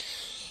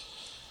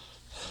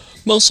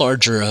Most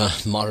larger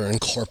modern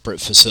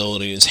corporate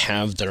facilities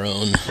have their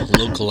own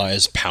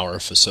localized power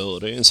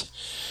facilities.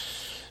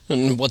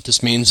 And what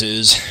this means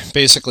is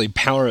basically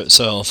power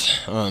itself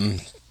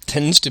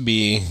tends to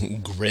be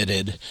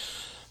gridded.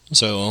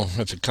 So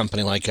if a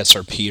company like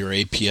SRP or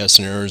APS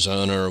in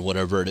Arizona or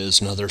whatever it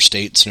is in other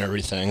states and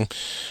everything,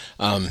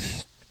 um,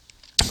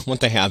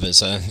 what they have is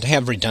they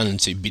have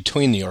redundancy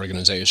between the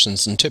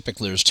organizations, and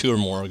typically there's two or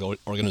more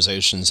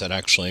organizations that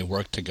actually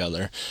work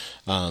together.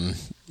 Um,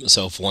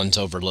 so if one's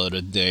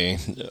overloaded,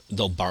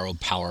 they'll borrow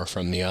power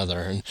from the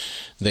other, and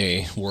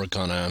they work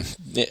on a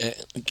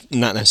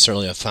not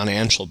necessarily a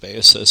financial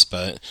basis,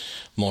 but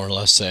more or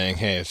less saying,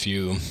 hey, if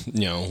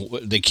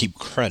they keep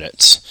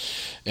credits,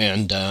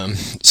 and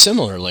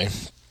similarly,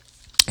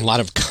 a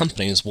lot of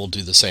companies will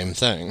do the same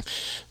thing.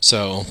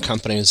 So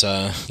companies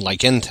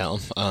like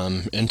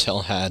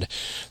Intel had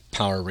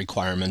power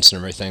requirements and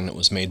everything that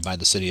was made by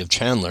the city of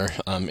Chandler,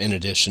 in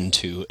addition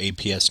to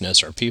APS and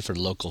SRP for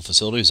the local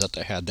facilities that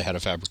they had. They had a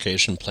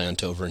fabrication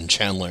plant over in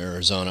Chandler,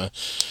 Arizona,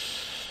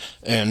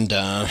 and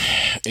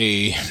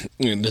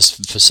this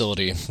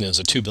facility is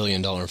a $2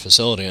 billion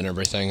facility and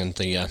everything, and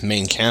the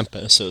main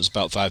campus. It was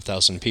about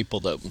 5,000 people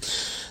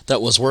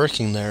that was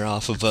working there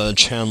off of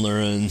Chandler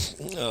and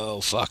I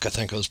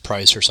think it was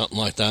Price or something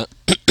like that.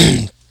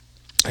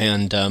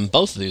 And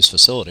both of these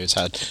facilities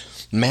had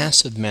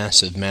massive,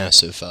 massive,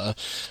 massive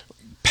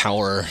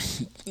power.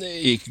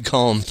 You could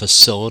call them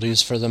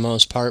facilities for the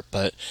most part,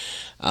 but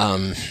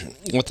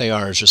what they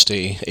are is just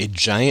a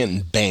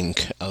giant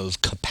bank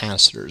of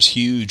capacitors,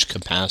 huge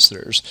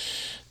capacitors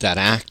that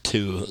act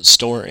to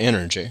store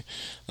energy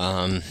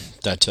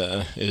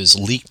that is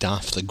leaked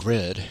off the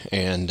grid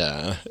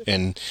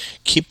and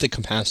keep the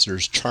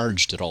capacitors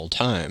charged at all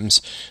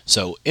times.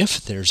 So if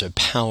there's a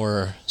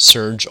power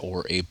surge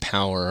or a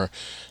power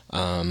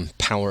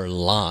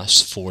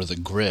loss for the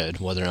grid,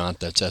 whether or not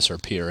that's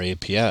SRP or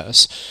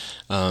APS,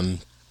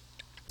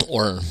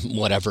 or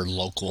whatever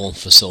local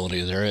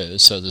facility there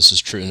is. So this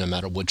is true no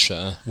matter which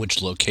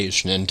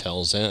location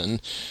Intel's in.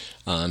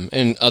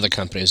 And other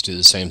companies do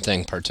the same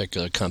thing,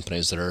 particular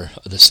companies that are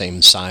the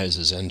same size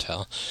as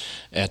Intel.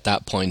 At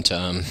that point,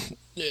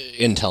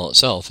 Intel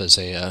itself as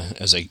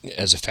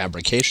a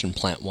fabrication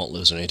plant won't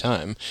lose any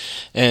time.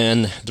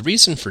 And the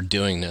reason for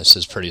doing this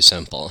is pretty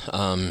simple.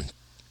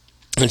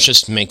 It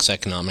just makes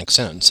economic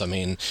sense. I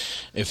mean,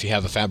 if you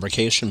have a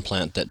fabrication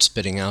plant that's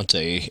spitting out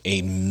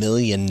 $1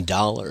 million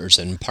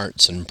in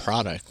parts and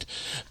product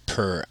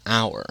per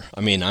hour,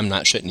 I mean, I'm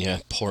not shitting you,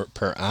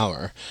 per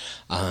hour,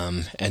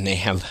 and they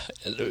have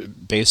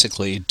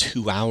basically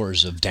 2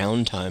 hours of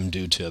downtime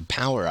due to a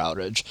power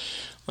outage,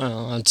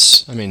 well,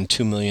 that's, I mean,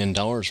 $2 million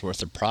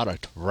worth of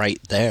product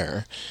right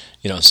there,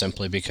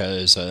 simply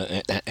because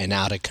an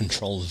out of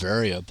control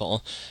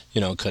variable,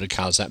 could have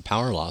caused that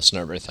power loss and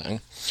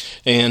everything.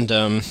 And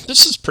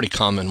this is pretty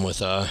common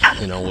with,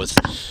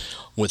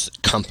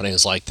 with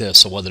companies like this.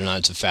 So whether or not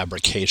it's a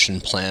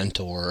fabrication plant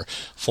or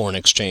foreign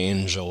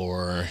exchange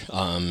or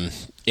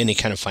any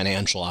kind of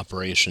financial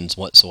operations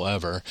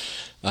whatsoever,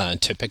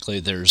 typically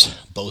there's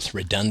both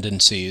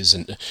redundancies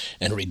and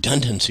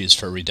redundancies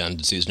for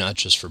redundancies, not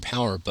just for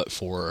power, but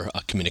for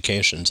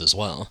communications as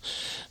well.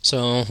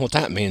 So what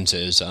that means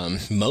is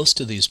most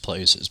of these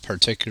places,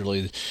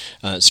 particularly,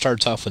 it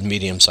starts off with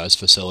medium-sized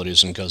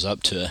facilities and goes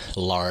up to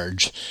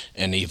large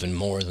and even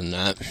more than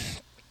that.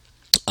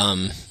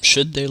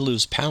 Should they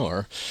lose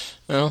power,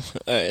 well,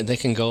 they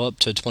can go up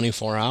to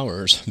 24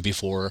 hours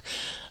before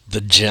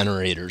the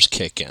generators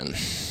kick in.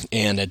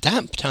 And at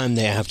that time,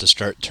 they have to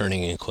start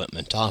turning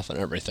equipment off and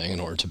everything in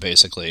order to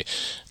basically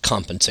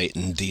compensate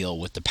and deal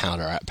with the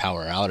power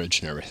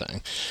outage and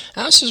everything.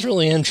 Now, this is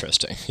really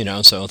interesting,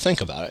 so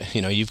think about it.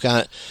 You've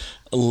got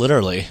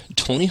literally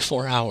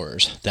 24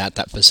 hours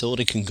that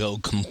facility can go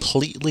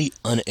completely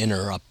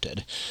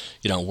uninterrupted.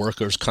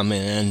 Workers come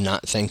in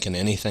not thinking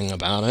anything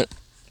about it,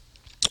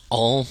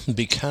 all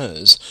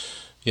because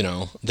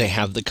they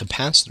have the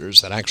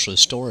capacitors that actually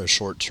store a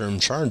short-term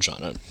charge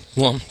on it.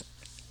 Well,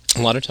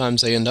 a lot of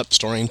times they end up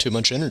storing too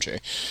much energy.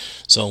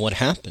 So what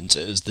happens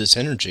is this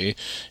energy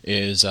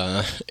is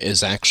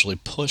actually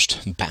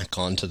pushed back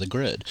onto the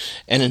grid.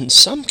 And in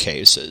some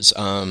cases,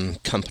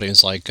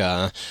 companies like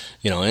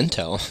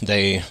Intel,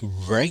 they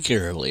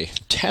regularly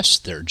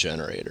test their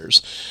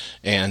generators,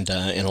 and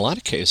in a lot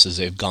of cases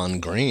they've gone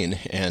green.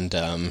 And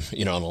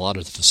in a lot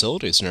of the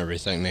facilities and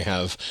everything, they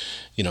have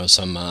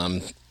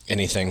some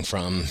anything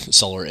from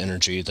solar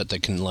energy that they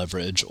can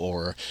leverage,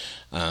 or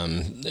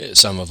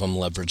some of them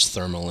leverage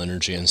thermal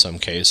energy in some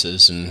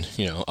cases, and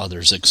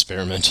others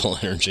experimental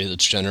energy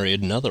that's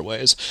generated in other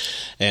ways,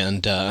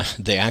 and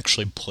they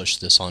actually push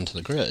this onto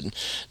the grid.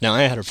 Now,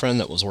 I had a friend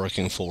that was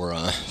working for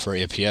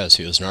APS.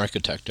 He was an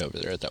architect over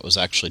there that was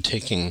actually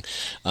taking,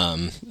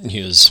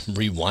 he was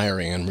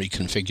rewiring and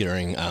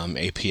reconfiguring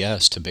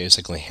APS to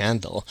basically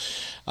handle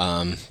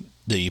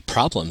the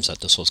problems that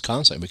this was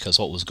causing, because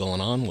what was going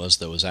on was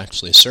there was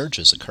actually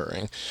surges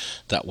occurring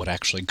that would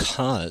actually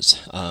cause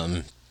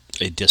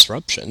a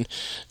disruption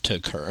to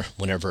occur.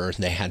 Whenever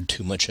they had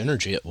too much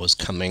energy, it was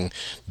coming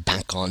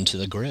back onto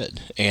the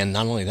grid. And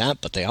not only that,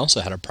 but they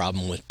also had a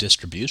problem with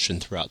distribution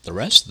throughout the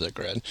rest of the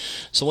grid.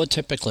 So what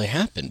typically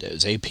happened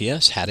is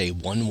APS had a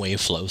one-way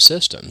flow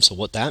system. So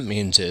what that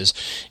means is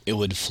it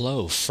would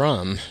flow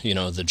from,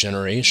 the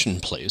generation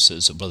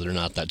places, whether or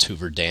not that's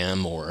Hoover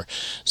Dam or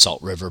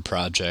Salt River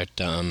Project,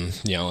 in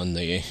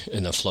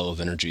the flow of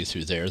energy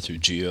through there, through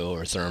geo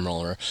or thermal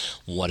or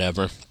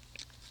whatever.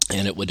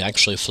 And it would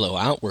actually flow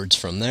outwards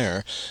from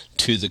there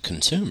to the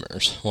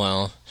consumers.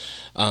 Well,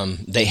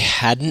 they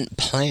hadn't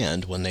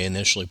planned when they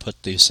initially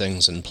put these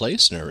things in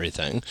place and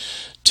everything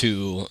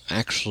to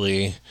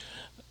actually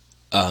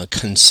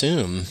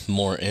consume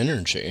more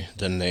energy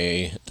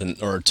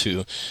or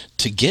to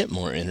get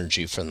more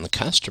energy from the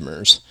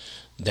customers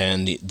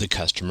than the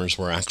customers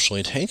were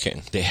actually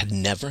taking. They had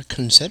never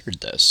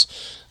considered this.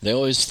 They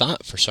always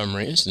thought, for some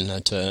reason,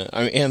 that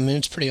I mean,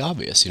 it's pretty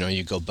obvious.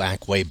 You go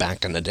way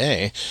back in the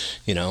day,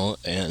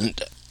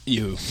 and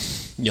you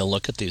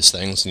look at these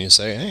things and you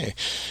say, hey,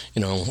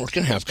 we're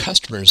going to have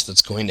customers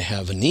that's going to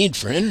have a need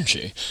for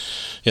energy,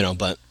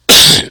 but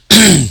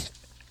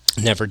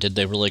never did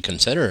they really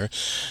consider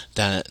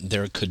that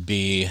there could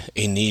be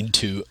a need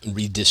to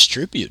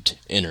redistribute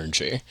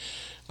energy.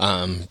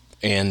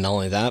 And not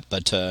only that,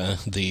 but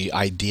the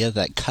idea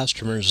that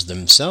customers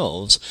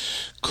themselves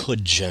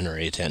could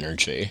generate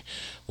energy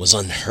was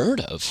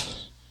unheard of.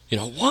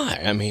 Why?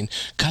 I mean,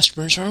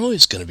 customers are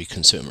always going to be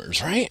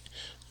consumers, right?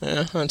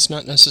 That's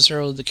not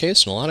necessarily the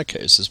case in a lot of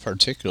cases,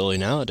 particularly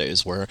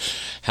nowadays where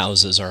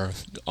houses are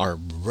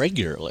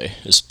regularly,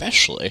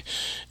 especially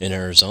in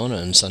Arizona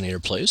and sunnier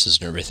places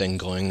and everything,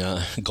 going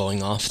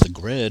off the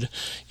grid,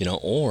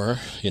 or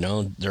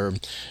they're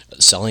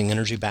selling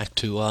energy back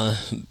to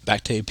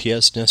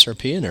APS and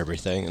SRP and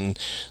everything, and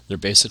they're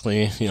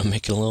basically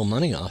making a little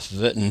money off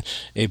of it, and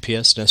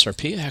APS and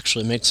SRP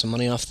actually make some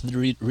money off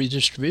the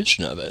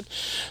redistribution of it.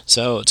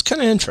 So it's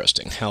kind of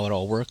interesting how it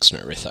all works and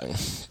everything.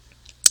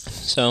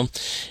 So,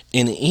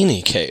 in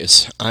any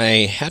case,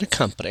 I had a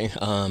company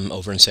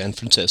over in San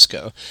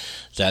Francisco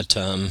that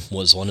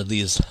was one of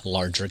these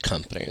larger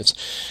companies.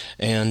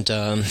 And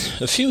a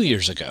few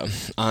years ago,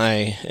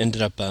 I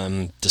ended up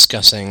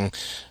discussing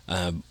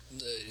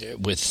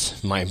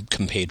with my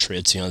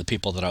compatriots, the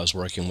people that I was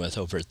working with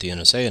over at the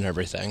NSA and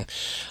everything,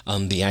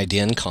 the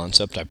idea and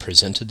concept. I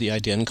presented the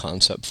idea and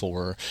concept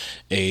for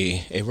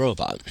a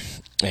robot.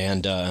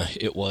 And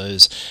it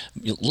was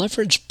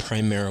leveraged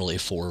primarily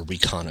for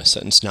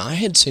reconnaissance. Now, I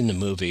had seen the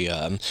movie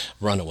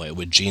Runaway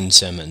with Gene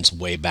Simmons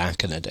way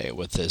back in the day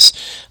with this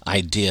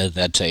idea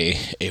that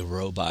a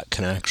robot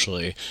can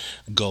actually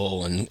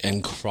go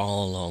and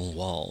crawl along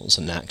walls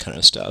and that kind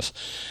of stuff.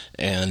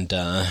 And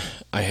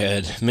I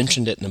had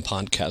mentioned it in a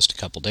podcast a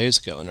couple days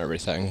ago and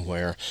everything,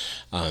 where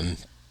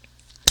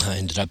I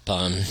ended up,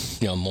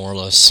 more or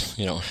less,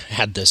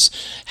 had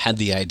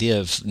the idea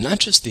of, not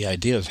just the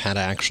idea of how to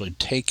actually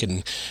take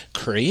and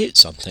create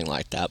something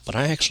like that, but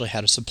I actually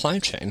had a supply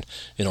chain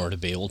in order to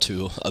be able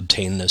to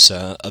obtain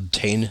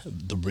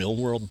the real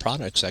world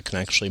products that can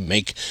actually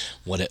make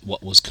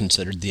what was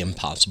considered the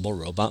impossible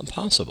robot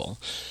possible.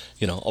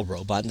 A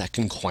robot that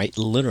can quite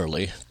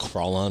literally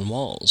crawl on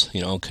walls,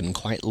 can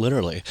quite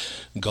literally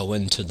go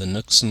into the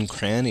nooks and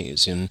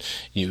crannies, and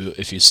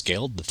if you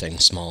scaled the thing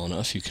small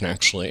enough, you can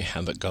actually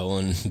have it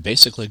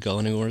basically go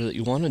anywhere that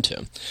you wanted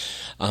to.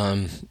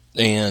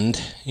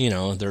 And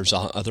there's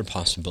other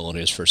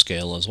possibilities for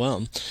scale as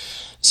well.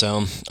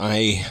 So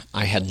I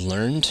had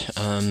learned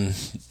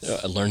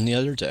the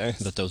other day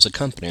that there was a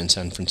company in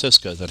San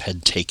Francisco that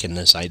had taken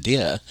this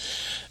idea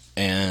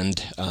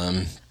and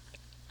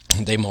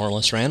they more or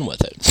less ran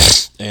with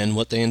it. And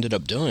what they ended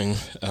up doing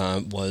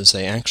was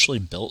they actually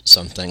built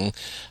something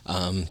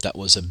that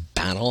was a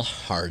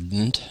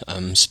battle-hardened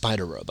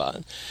spider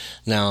robot.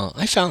 Now,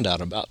 I found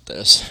out about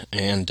this,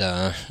 and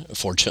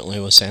fortunately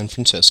it was San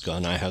Francisco,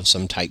 and I have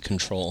some tight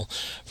control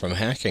from a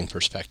hacking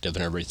perspective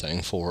and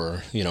everything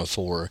for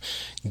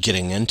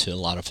getting into a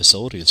lot of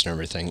facilities and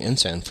everything in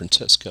San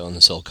Francisco and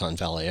the Silicon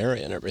Valley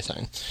area and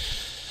everything.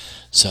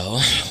 So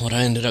what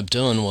I ended up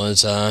doing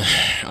was I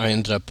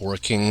ended up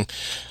working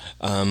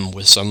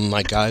with some of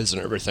my guys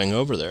and everything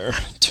over there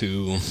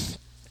to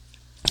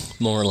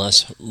more or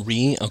less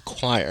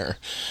reacquire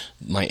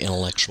my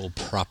intellectual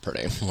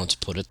property, let's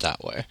put it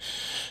that way.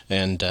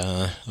 And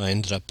I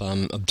ended up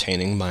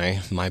obtaining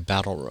my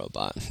battle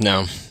robot.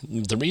 Now,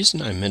 the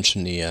reason I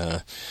mentioned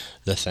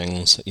the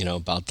things,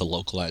 about the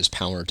localized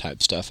power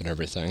type stuff and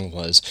everything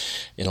was,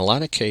 in a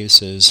lot of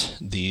cases,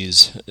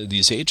 these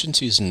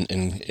agencies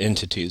and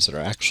entities that are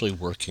actually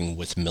working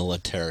with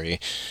military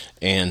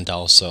and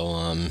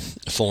also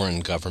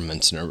foreign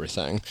governments and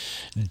everything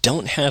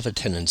don't have a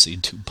tendency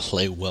to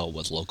play well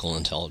with local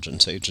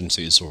intelligence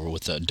agencies or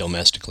with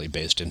domestically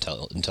based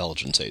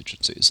intelligence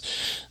agencies.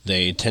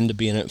 They tend to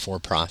be in it for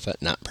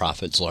profit, not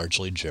profits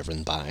largely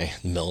driven by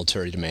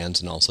military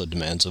demands and also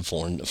demands of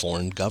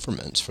foreign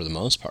governments for the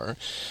most part. part.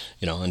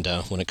 And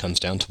when it comes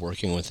down to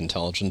working with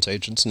intelligence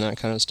agents and that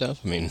kind of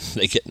stuff, I mean,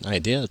 they get an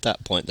idea at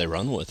that point, they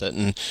run with it,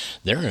 and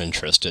they're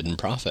interested in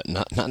profit,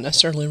 not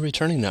necessarily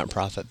returning that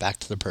profit back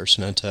to the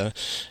person that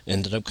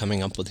ended up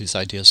coming up with these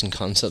ideas and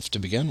concepts to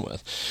begin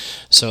with.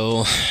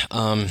 So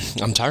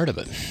I'm tired of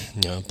it,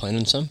 plain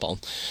and simple.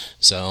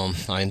 So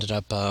I ended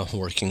up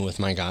working with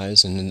my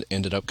guys and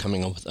ended up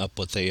coming up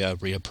with a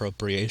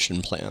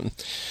reappropriation plan.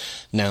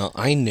 Now,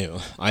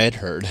 I had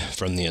heard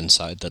from the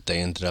inside that they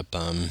ended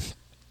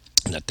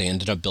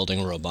up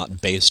building a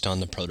robot based on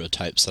the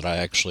prototypes that I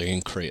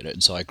actually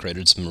created. So I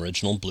created some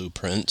original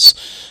blueprints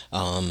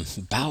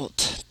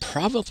about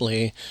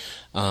probably,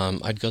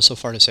 I'd go so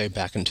far to say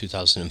back in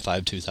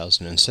 2005,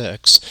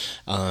 2006,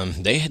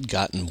 they had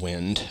gotten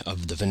wind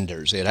of the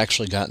vendors. They had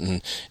actually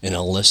gotten an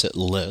illicit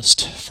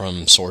list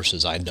from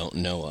sources I don't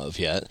know of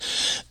yet.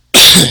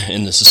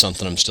 And this is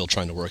something I'm still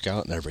trying to work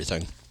out and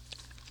everything.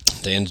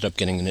 They ended up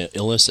getting an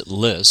illicit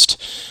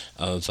list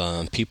of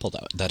people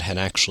that had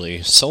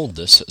actually sold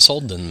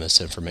them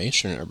this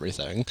information and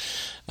everything.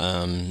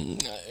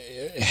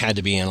 It had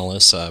to be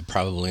analysts,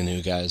 probably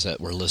new guys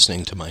that were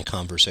listening to my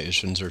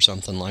conversations or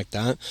something like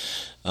that,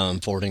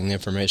 forwarding the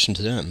information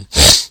to them.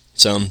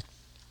 So,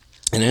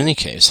 in any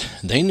case,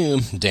 they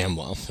knew damn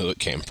well who it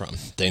came from.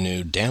 They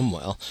knew damn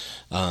well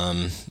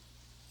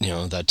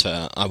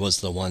that I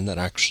was the one that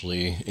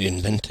actually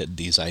invented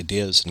these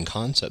ideas and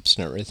concepts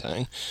and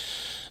everything.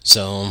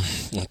 So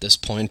at this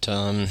point,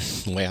 the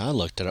way I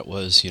looked at it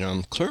was,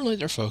 clearly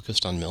they're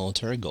focused on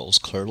military goals.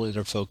 Clearly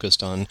they're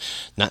focused on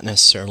not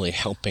necessarily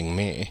helping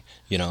me,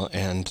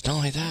 and not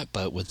only that,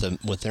 but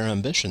with their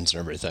ambitions and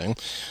everything.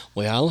 The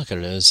way I look at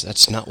it is,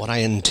 that's not what I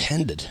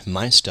intended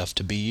my stuff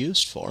to be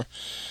used for.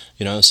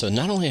 So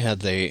not only have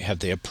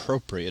they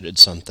appropriated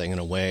something in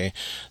a way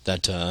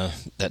that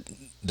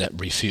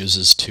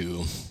refuses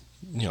to,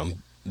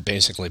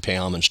 basically pay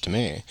homage to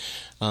me,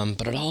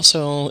 but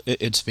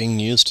it's being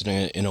used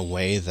in a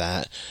way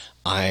that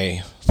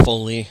I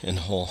fully and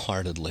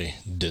wholeheartedly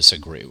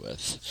disagree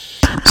with.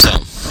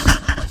 So,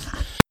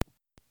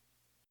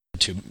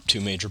 two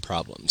major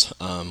problems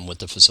with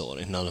the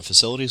facility. Now, the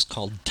facility is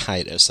called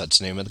Tidis. That's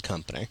the name of the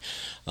company,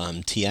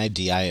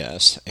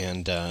 TIDIS,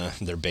 and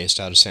they're based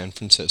out of San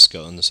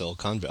Francisco in the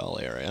Silicon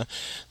Valley area.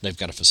 They've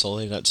got a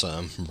facility that's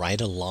right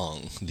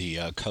along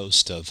the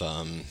coast of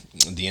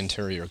the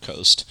interior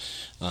coast.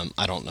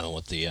 I don't know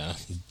what the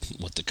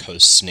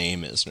coast's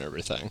name is and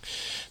everything,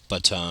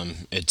 but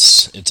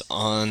it's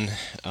on.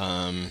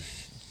 I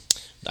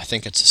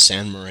think it's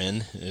San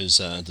Marin is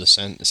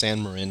the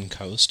San Marin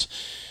coast.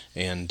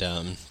 And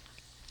I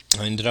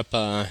ended up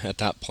at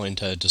that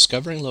point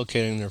discovering,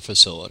 locating their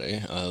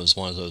facility. It was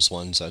one of those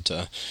ones that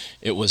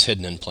it was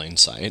hidden in plain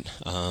sight.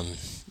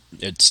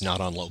 It's not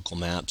on local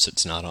maps.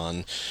 It's not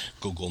on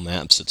Google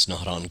Maps. It's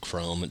not on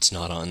Chrome. It's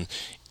not on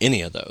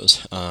any of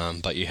those.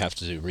 But you have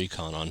to do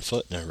recon on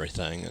foot and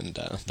everything, and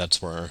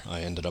that's where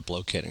I ended up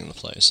locating the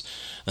place.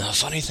 And the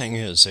funny thing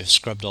is, they've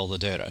scrubbed all the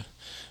data.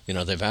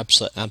 They've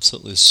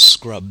absolutely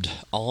scrubbed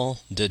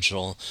all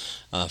digital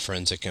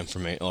forensic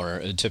information,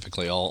 or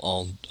typically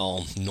all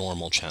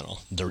normal channel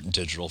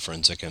digital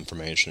forensic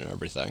information and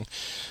everything.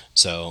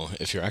 So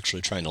if you're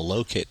actually trying to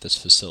locate this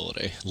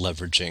facility,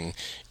 leveraging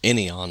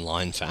any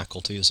online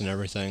faculties and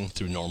everything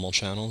through normal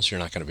channels, you're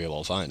not going to be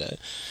able to find it.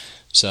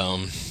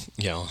 So,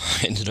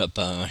 I ended up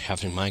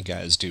having my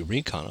guys do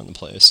recon on the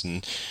place,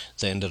 and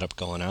they ended up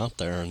going out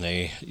there, and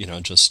they,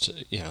 they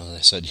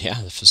said,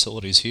 yeah, the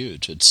facility's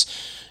huge. It's,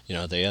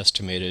 they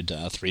estimated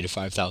 3,000 to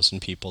 5,000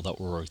 people that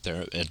were worked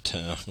there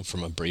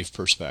from a brief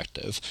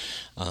perspective.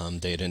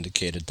 They had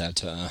indicated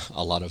that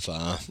a lot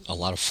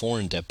of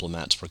foreign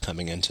diplomats were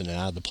coming into and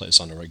out of the place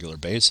on a regular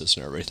basis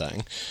and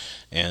everything,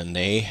 and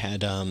they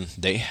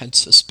had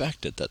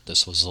suspected that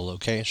this was the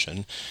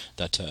location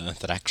that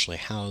actually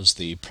housed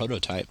the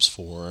prototypes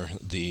for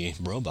the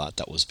robot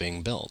that was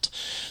being built.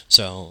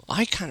 So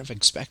I kind of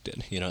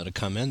expected, to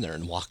come in there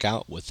and walk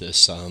out with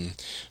this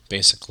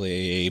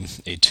basically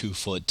a 2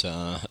 foot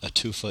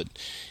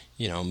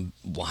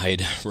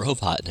wide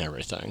robot and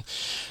everything.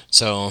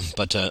 So,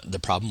 but the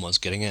problem was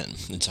getting in.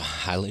 It's a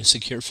highly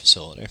secure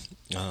facility,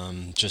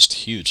 just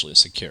hugely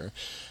secure.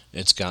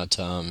 It's got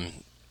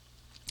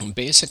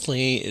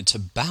basically, it's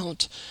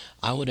about,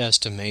 I would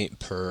estimate,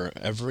 per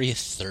every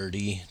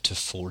 30 to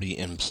 40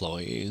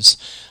 employees,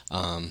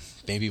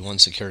 maybe one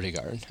security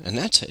guard. And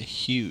that's a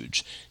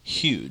huge,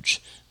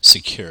 huge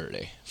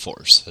security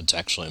force that's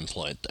actually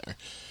employed there.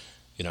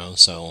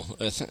 So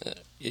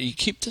you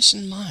keep this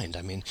in mind.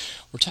 I mean,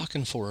 we're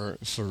talking for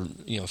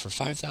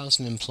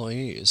 5,000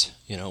 employees,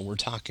 we're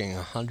talking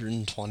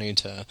 120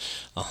 to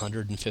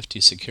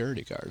 150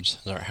 security guards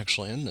that are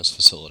actually in this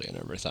facility and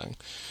everything.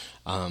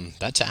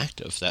 That's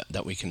active,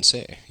 that we can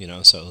see,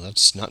 so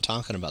that's not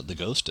talking about the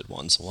ghosted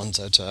ones, the ones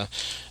that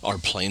are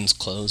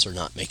plainclothes or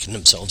not making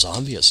themselves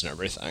obvious and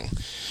everything.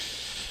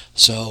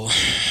 So,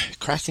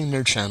 cracking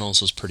their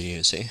channels was pretty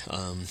easy.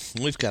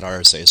 We've got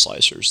RSA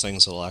slicers,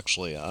 things that'll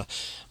actually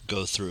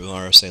go through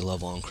RSA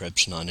level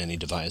encryption on any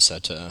device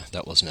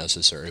that was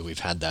necessary. We've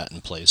had that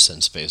in place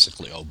since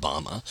basically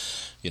Obama,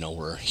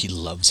 where he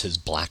loves his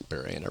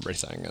BlackBerry and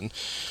everything, and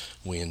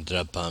we ended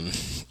up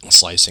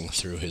slicing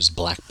through his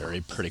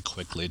BlackBerry pretty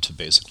quickly to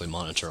basically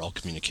monitor all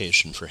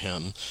communication for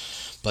him.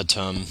 But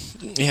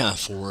yeah,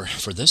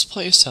 for this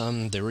place,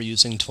 they were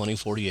using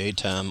 2048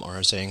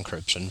 RSA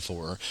encryption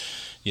for,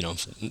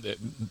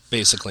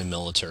 basically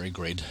military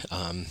grade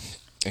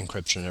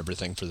encryption and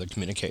everything for the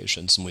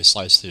communications, and we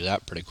sliced through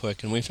that pretty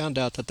quick, and we found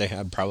out that they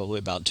had probably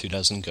about 2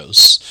 dozen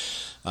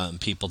ghosts,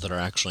 people that are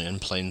actually in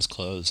plain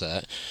clothes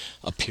that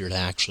appear to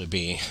actually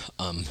be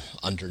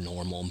under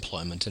normal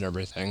employment and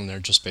everything. They're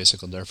just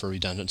basically there for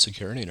redundant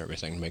security and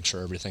everything to make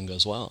sure everything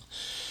goes well.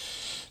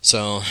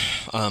 So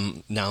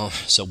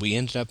so we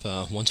ended up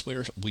once we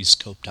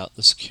scoped out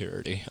the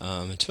security.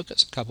 It took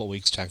us a couple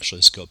weeks to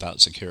actually scope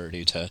out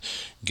security to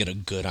get a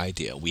good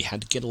idea. We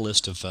had to get a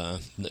list of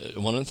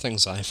one of the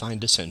things I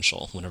find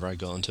essential whenever I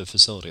go into a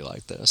facility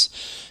like this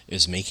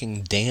is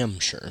making damn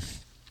sure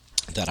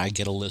that I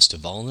get a list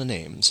of all the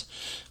names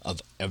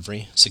of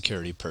every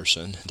security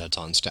person that's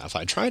on staff.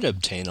 I try to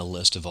obtain a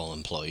list of all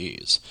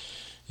employees,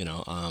 you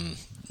know, um,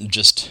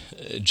 just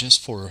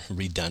for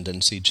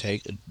redundancy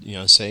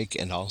sake,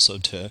 and also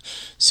to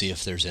see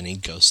if there's any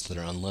ghosts that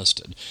are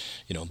unlisted,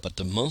 But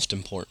the most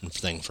important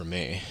thing for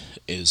me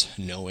is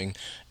knowing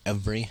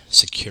every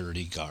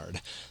security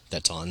guard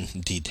that's on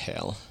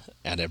detail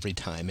at every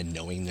time and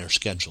knowing their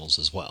schedules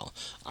as well.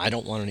 I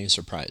don't want any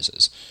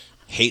surprises.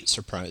 Hate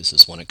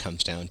surprises when it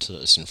comes down to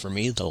this. And for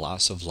me, the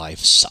loss of life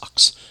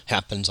sucks.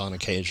 Happens on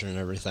occasion and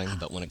everything,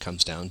 but when it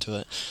comes down to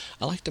it,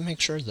 I like to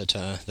make sure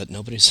that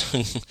nobody's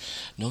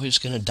nobody's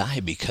gonna die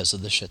because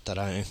of the shit that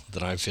I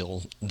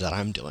feel that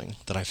I'm doing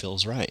that I feel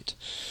is right.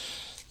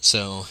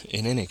 So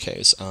in any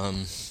case,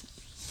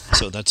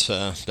 so that's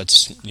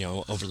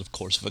over the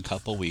course of a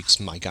couple weeks,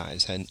 my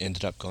guys had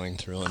ended up going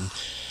through and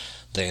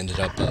they ended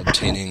up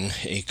obtaining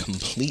a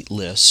complete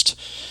list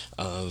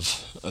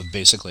of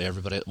basically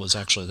everybody that was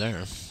actually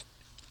there,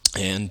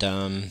 and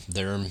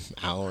their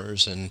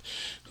hours and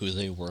who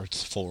they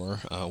worked for.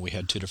 We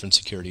had two different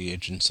security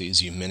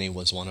agencies. Umini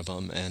was one of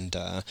them, and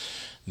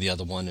the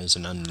other one is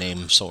an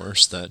unnamed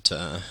source that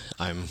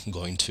I'm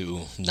going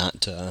to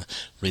not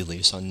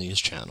release on these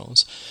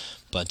channels.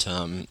 But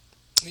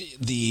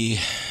the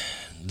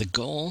the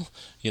goal,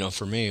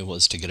 for me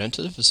was to get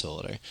into the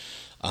facility,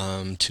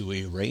 to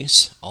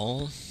erase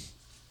all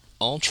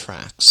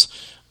tracks,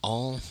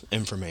 all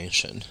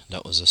information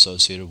that was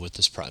associated with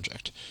this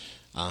project.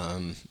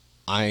 Um,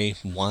 I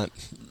want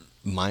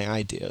my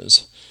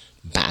ideas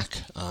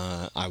back.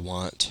 I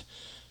want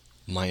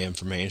my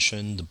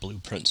information, the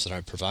blueprints that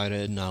I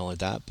provided, not only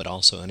that, but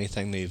also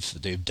anything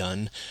they've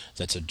done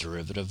that's a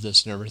derivative of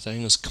this and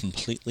everything is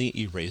completely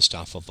erased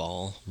off of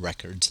all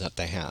records that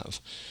they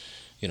have.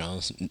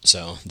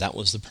 So that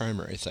was the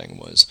primary thing,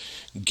 was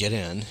get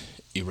in,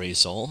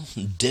 erase all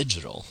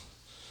digital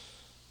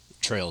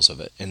trails of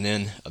it, and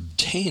then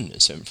obtain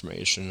this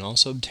information and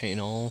also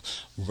obtain all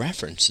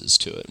references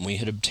to it. And we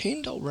had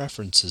obtained all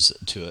references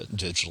to it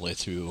digitally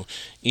through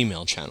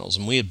email channels,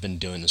 and we had been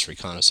doing this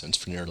reconnaissance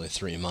for nearly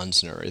 3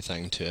 months and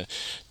everything to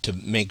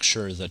make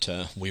sure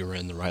that we were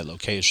in the right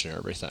location and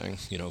everything,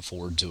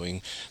 for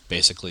doing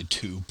basically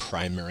two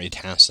primary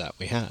tasks that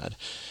we had.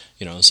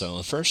 So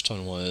the first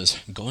one was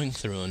going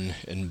through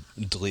and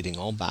deleting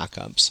all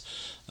backups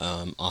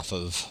off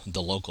of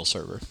the local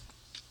server,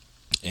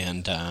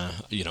 and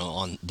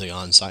on the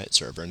on-site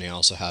server, and they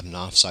also had an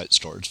off-site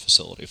storage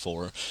facility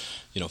for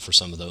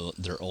some of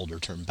their older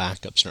term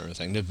backups and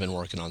everything. They've been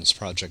working on this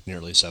project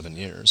nearly 7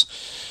 years.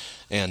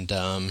 And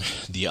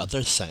the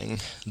other thing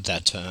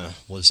that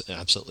was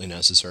absolutely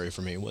necessary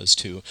for me was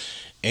to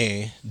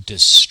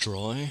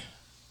destroy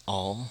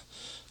all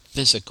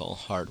physical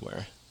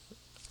hardware,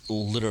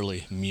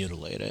 literally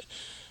mutilate it,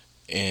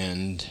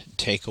 and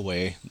take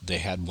away. They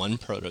had one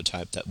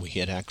prototype that we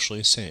had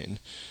actually seen,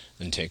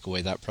 and take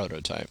away that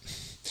prototype.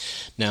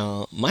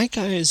 Now, my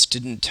guys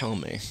didn't tell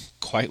me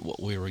quite what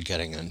we were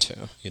getting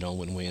into,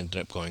 when we ended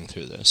up going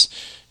through this.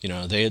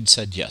 They had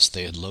said, yes,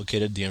 they had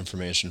located the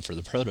information for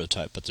the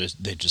prototype, but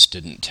they just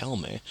didn't tell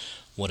me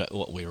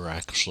what we were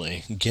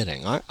actually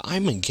getting.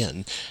 I'm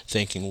again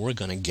thinking we're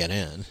going to get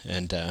in,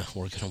 and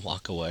we're going to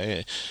walk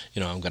away.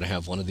 I'm going to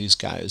have one of these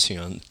guys,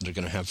 they're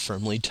going to have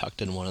firmly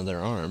tucked in one of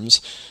their arms,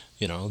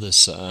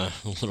 this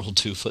little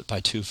 2 foot by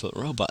 2 foot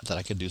robot that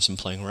I could do some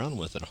playing around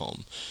with at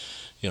home.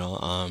 You know,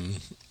 um,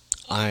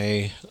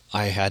 I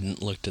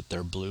hadn't looked at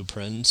their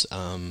blueprints.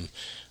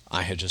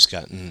 I had just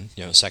gotten,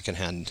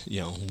 secondhand,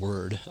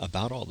 word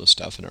about all this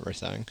stuff and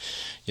everything,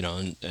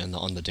 and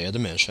on the day of the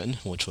mission,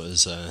 which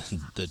was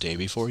the day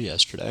before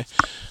yesterday,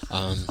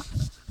 um,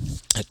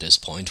 at this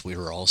point we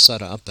were all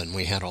set up and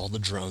we had all the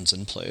drones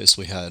in place.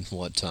 We had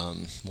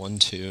one,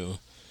 two,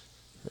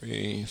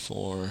 three,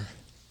 four,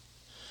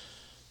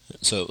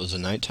 So it was a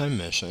nighttime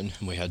mission,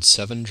 and we had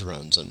 7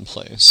 drones in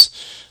place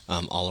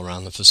all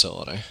around the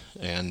facility,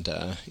 and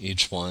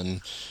each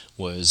one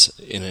was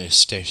in a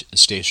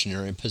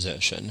stationary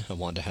position. I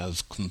wanted to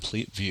have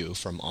complete view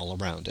from all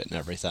around it and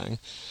everything.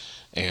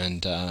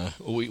 And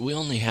we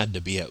only had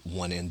to be at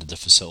one end of the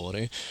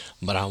facility,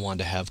 but I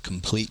wanted to have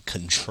complete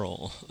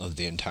control of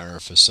the entire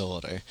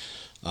facility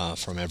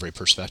from every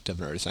perspective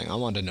and everything. I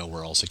wanted to know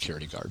where all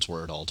security guards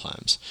were at all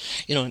times.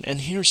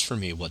 And here's for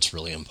me what's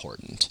really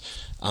important.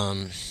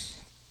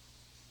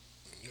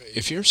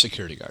 If you're a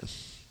security guard,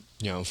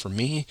 for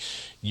me,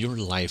 your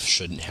life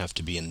shouldn't have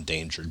to be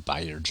endangered by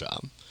your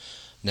job.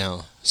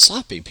 Now,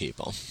 sloppy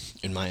people,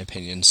 in my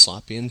opinion,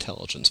 sloppy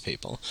intelligence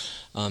people,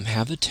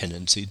 have a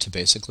tendency to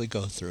basically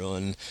go through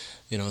and,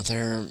 they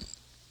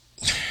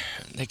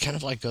kind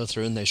of like go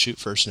through and they shoot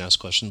first and ask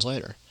questions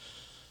later.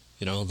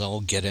 They'll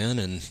get in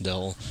and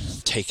they'll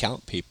take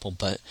out people,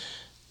 but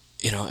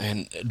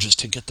and just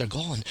to get their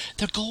goal. And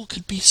their goal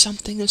could be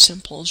something as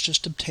simple as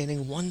just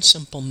obtaining one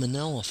simple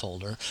manila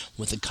folder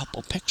with a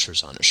couple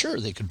pictures on it. Sure,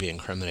 they could be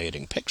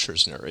incriminating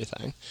pictures and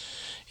everything,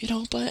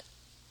 but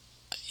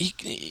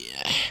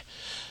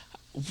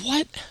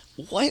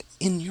what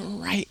in your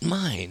right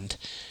mind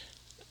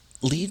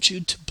leads you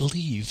to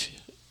believe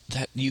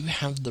that you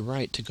have the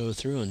right to go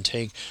through and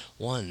take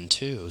 1,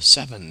 2,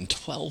 7,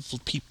 12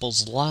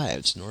 people's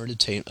lives in order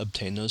to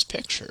obtain those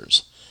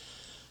pictures?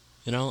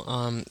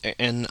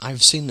 And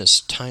I've seen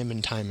this time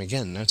and time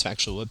again. That's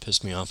actually what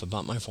pissed me off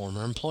about my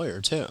former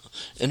employer, too.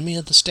 Enemy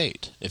of the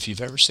State, if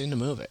you've ever seen the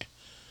movie.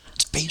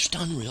 It's based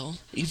on real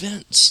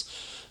events.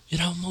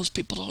 Most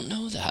people don't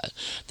know that.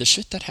 The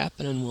shit that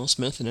happened in Will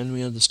Smith and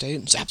Enemy of the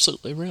State is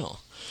absolutely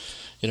real.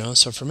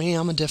 So for me,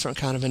 I'm a different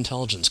kind of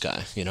intelligence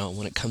guy.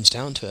 When it comes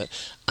down to it,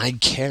 I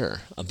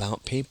care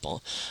about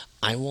people.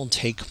 I will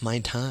take my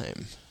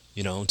time,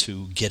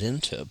 to get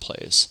into a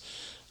place.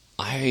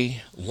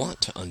 I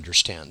want to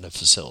understand the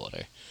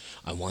facility.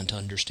 I want to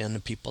understand the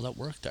people that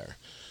work there.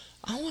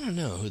 I want to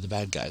know who the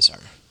bad guys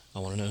are. I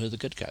want to know who the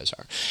good guys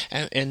are.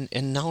 And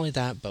not only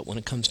that, but when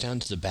it comes down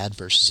to the bad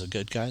versus the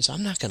good guys,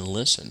 I'm not going to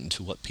listen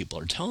to what people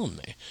are telling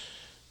me.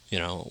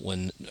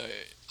 When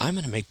I'm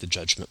going to make the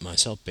judgment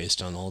myself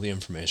based on all the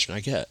information I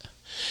get.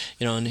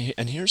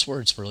 And here's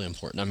where it's really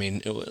important. I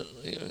mean,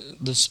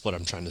 this is what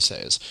I'm trying to say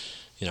is,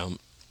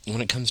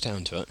 when it comes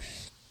down to it,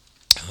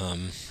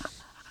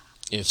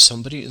 if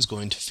somebody is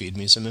going to feed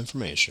me some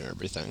information or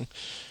everything,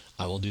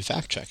 I will do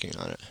fact checking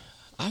on it.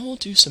 I will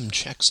do some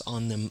checks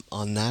on them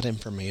on that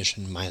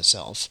information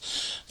myself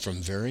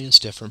from various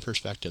different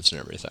perspectives and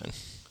everything.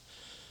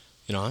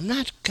 I'm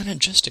not going to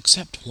just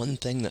accept one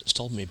thing that's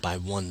told me by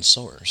one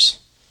source.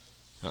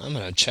 I'm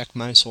going to check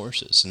my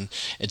sources. And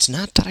it's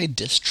not that I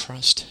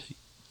distrust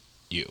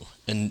you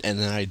and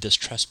that I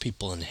distrust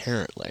people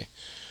inherently.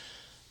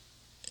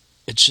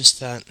 It's just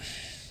that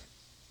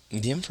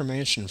the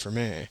information for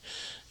me,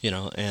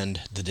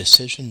 and the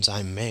decisions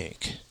I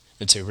make,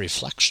 it's a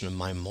reflection of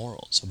my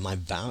morals, of my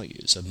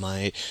values, of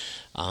my,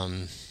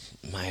 the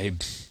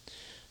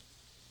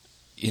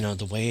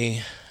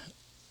way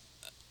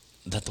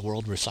that the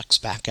world reflects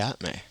back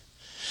at me.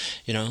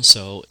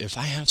 So if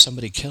I have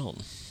somebody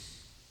killed,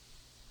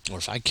 or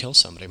if I kill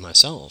somebody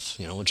myself,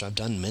 which I've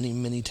done many,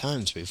 many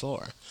times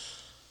before,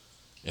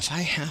 if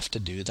I have to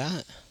do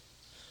that,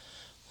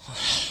 well,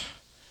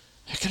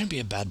 I'm going to be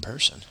a bad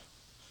person,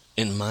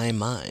 in my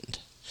mind.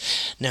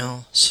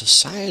 Now,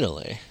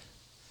 societally,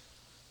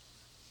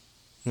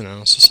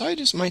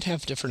 societies might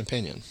have different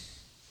opinion.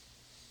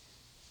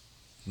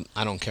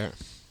 I don't care.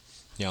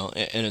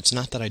 And it's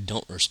not that I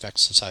don't respect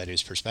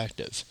society's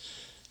perspective.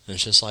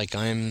 It's just like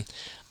I'm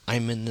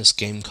in this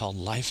game called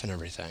life and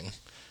everything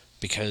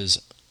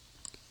because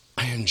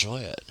I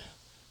enjoy it.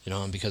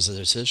 And because the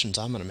decisions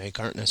I'm going to make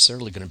aren't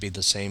necessarily going to be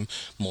the same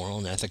moral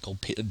and ethical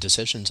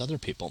decisions other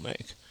people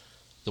make.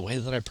 The way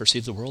that I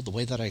perceive the world, the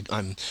way that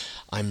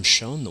I'm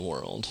shown the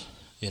world,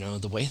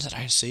 the way that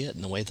I see it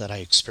and the way that I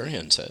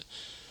experience it,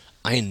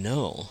 I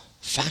know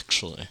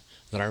factually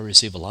that I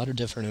receive a lot of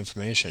different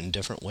information in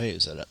different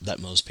ways that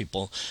most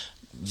people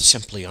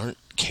simply aren't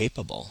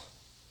capable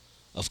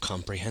of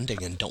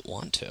comprehending and don't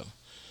want to.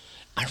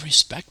 I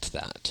respect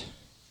that.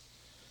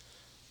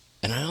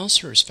 And I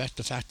also respect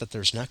the fact that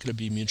there's not going to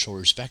be mutual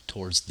respect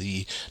towards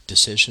the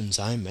decisions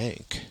I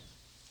make.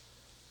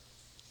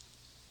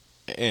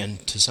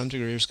 And to some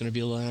degree, there's going to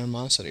be a little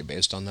animosity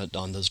based on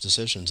those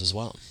decisions as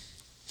well.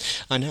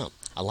 I know.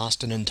 I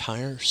lost an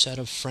entire set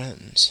of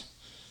friends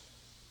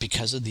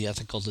because of the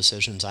ethical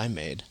decisions I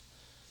made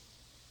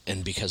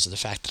and because of the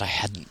fact that I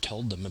hadn't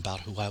told them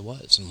about who I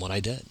was and what I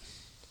did.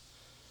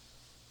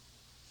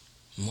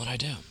 And what I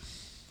do.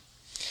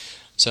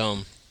 So,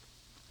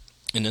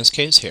 in this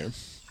case here,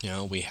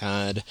 we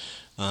had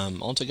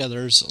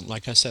altogether,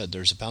 like I said,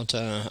 there's about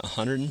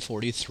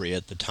 143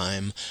 at the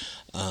time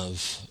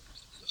of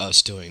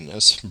us doing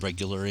this,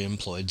 regularly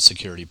employed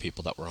security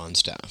people that were on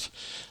staff.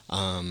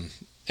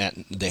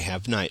 They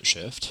have night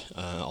shift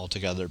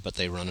altogether, but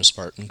they run a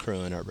Spartan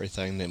crew and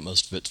everything.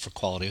 Most of it's for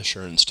quality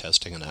assurance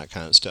testing and that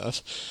kind of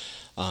stuff.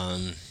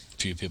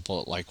 few people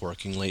that like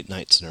working late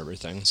nights and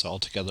everything. So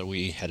altogether,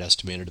 we had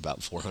estimated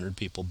about 400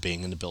 people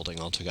being in the building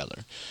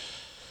altogether.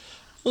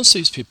 Most of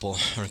these people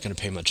aren't going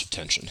to pay much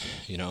attention.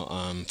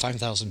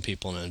 5,000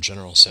 people in a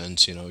general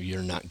sense,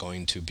 you're not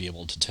going to be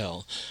able to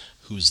tell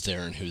who's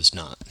there and who's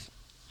not.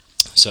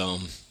 So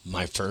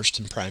my first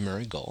and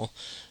primary goal,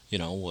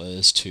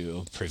 was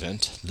to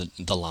prevent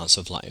the loss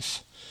of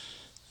life.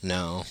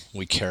 Now,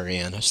 we carry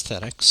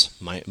anesthetics.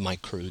 My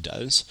crew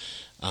does.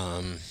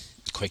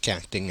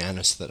 Quick-acting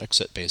anesthetics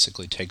that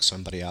basically take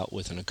somebody out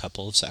within a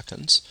couple of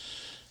seconds.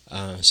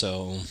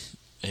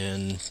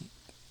 And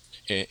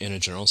in a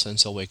general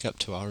sense, they'll wake up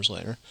 2 hours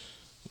later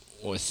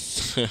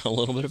with a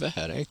little bit of a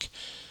headache.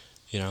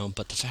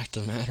 But the fact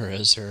of the matter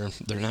is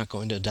they're not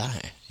going to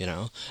die.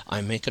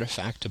 I make it a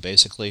fact to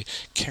basically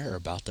care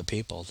about the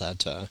people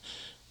that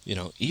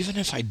even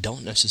if I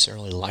don't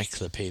necessarily like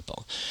the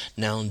people.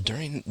 Now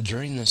during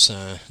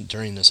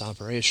this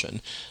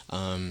operation,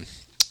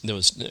 there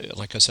was,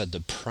 like I said, the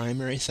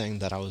primary thing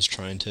that I was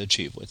trying to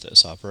achieve with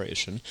this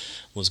operation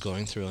was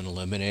going through and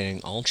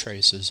eliminating all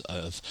traces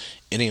of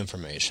any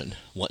information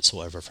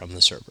whatsoever from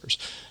the servers.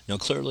 Now,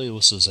 clearly,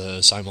 this was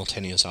a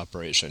simultaneous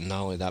operation.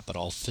 Not only that, but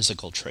all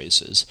physical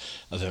traces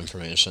of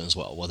information as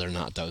well, whether or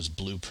not that was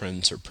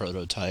blueprints or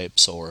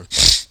prototypes or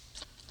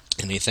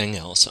anything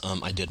else.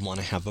 I did want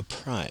to have a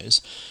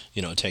prize,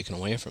 taken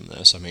away from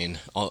this. I mean,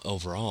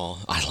 overall,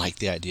 I like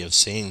the idea of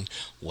seeing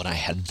what I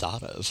had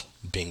thought of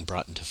being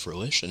brought into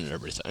fruition and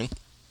everything,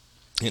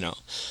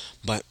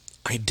 but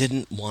I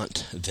didn't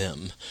want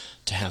them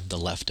to have the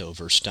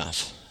leftover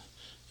stuff,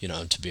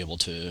 to be able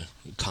to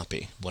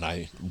copy what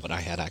I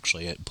had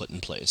actually put in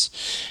place.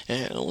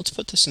 And let's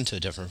put this into a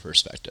different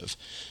perspective.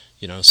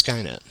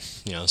 Skynet,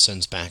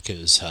 sends back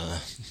his,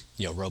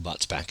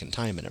 robots back in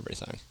time and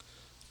everything.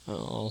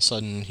 All of a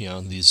sudden,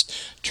 these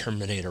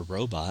Terminator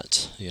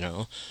robots,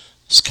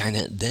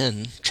 Skynet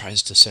then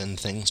tries to send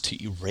things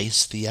to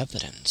erase the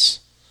evidence.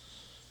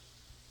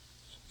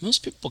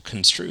 Most people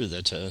construe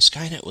that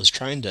Skynet was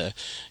trying to,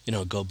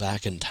 go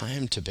back in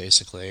time to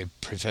basically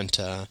prevent,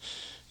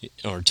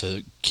 or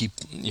to keep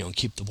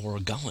the war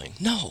going.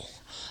 No,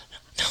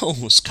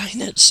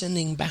 Skynet's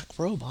sending back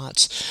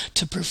robots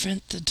to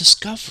prevent the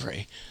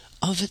discovery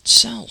of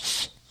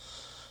itself.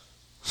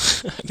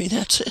 I mean,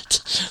 that's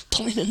it.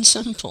 Plain and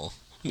simple.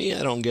 Me,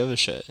 I don't give a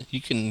shit.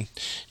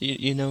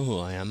 You know who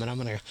I am, and I'm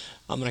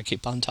gonna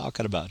keep on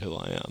talking about who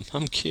I am.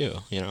 I'm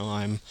Q.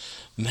 I'm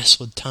mess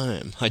with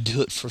time. I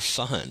do it for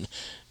fun.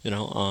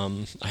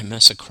 I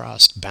mess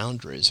across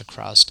boundaries,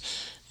 across,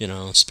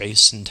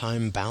 space and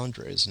time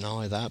boundaries. Not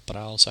only that, but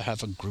I also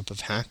have a group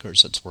of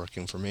hackers that's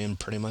working for me in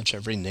pretty much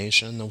every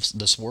nation in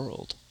this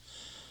world.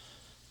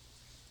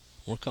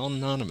 We're called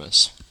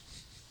Anonymous.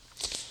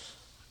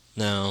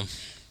 Now,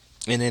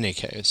 in any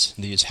case,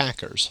 these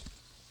hackers,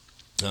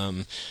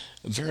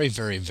 very,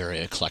 very, very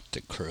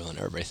eclectic crew and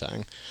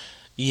everything.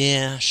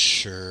 Yeah,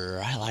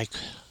 sure, I like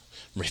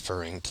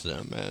referring to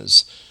them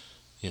as,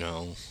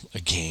 a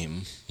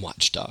game,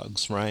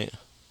 watchdogs, right?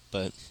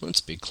 But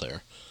let's be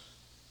clear.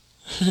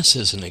 This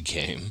isn't a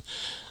game.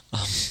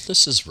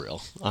 This is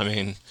real. I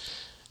mean,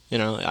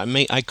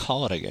 I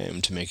call it a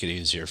game to make it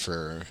easier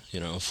for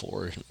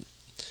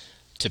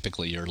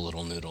typically your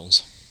little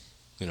noodles,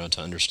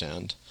 to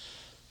understand.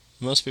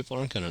 Most people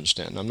aren't going to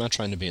understand. I'm not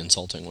trying to be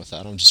insulting with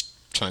that. I'm just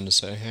trying to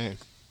say, hey.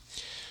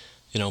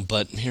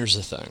 But here's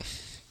the thing.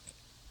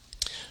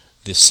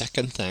 The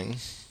second thing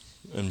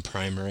and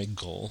primary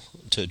goal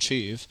to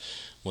achieve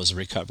was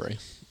recovery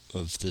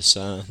of this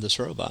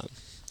robot.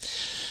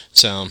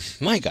 So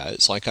my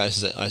guys, like I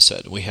said, I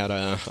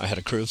had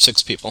a crew of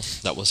 6 people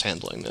that was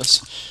handling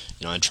this.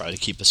 I try to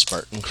keep a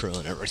Spartan crew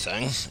and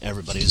everything.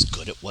 Everybody's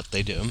good at what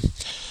they do.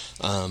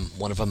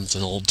 One of them's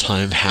an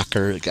old-time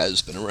hacker. The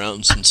guy's been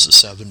around since the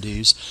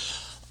 70s.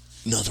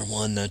 Another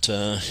one that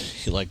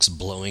he likes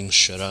blowing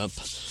shit up.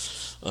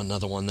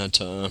 Another one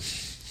that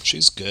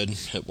she's good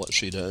at what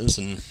she does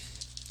and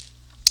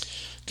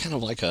kind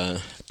of like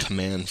a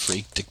command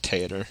freak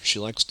dictator. She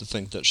likes to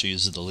think that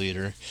she's the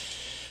leader,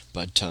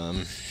 but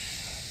I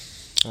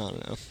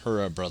don't know.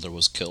 Her brother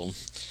was killed.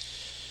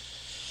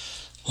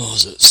 What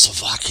was it?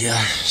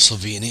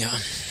 Slovenia,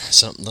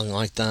 something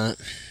like that.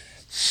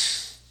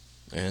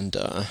 And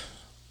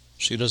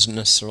she doesn't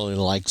necessarily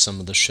like some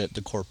of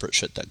the corporate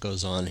shit that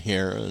goes on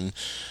here, and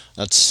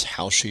that's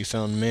how she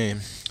found me.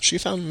 She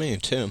found me,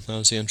 too. That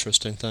was the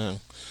interesting thing.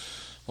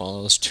 While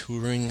I was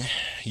touring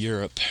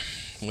Europe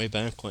way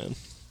back when.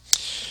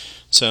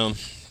 So,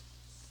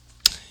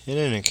 in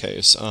any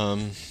case,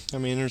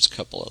 there's a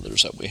couple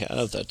others that we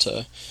have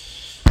that,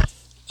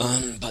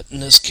 but in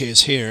this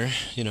case here,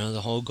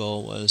 the whole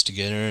goal was to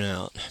get in and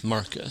out.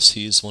 Marcus,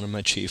 he's one of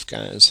my chief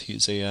guys.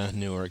 He's a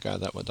newer guy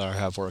that I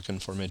have working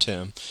for me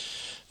too.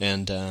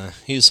 And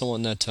he's the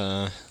one that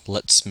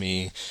lets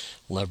me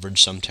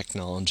leverage some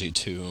technology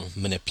to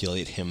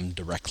manipulate him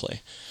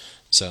directly.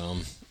 So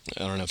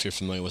I don't know if you're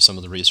familiar with some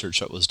of the research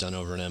that was done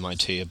over at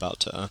MIT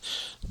about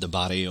the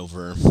body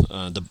over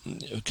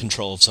the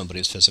control of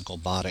somebody's physical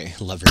body.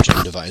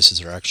 Leveraging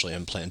devices are actually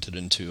implanted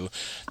into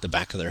the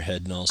back of their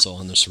head and also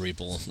on the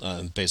cerebral,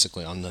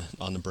 basically on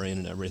the brain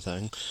and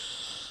everything.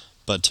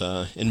 But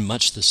in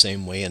much the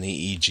same way an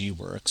EEG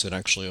works, it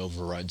actually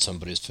overrides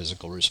somebody's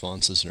physical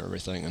responses and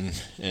everything.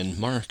 And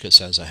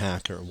Marcus, as a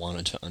hacker,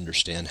 wanted to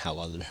understand how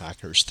other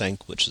hackers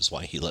think, which is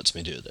why he lets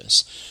me do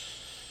this.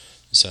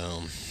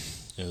 So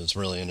it was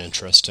really an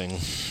interesting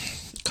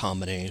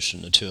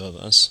combination, the two of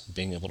us,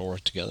 being able to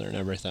work together and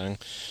everything.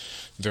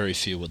 Very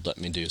few would let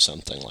me do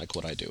something like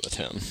what I do with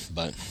him,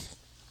 but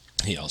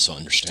he also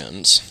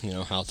understands,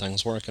 how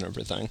things work and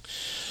everything.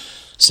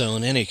 So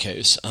in any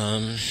case,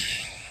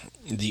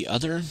 the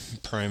other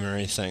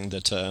primary thing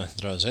that I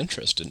was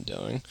interested in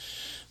doing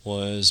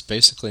was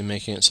basically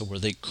making it so where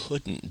they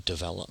couldn't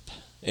develop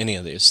any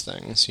of these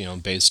things,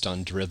 based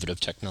on derivative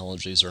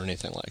technologies or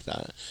anything like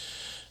that.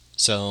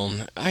 So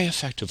I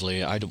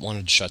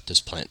wanted to shut this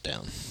plant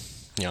down.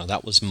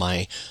 That was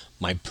my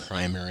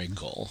primary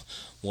goal,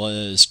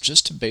 was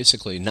just to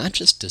basically not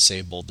just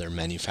disable their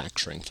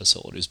manufacturing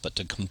facilities, but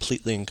to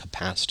completely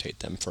incapacitate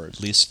them for at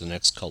least the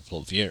next couple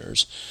of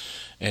years,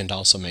 and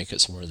also make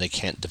it so where they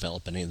can't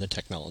develop any of the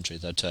technology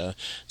that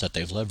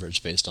they've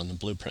leveraged based on the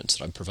blueprints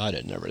that I've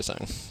provided and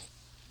everything.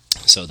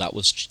 So that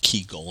was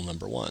key goal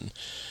number one.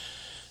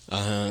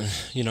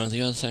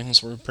 The other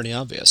things were pretty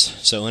obvious.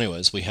 So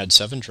anyways, we had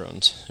 7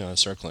 drones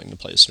circling the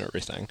place and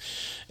everything.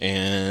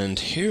 And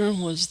here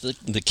was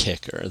the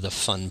kicker, the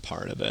fun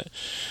part of it.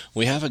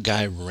 We have a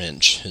guy,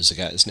 Wrench is the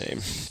guy's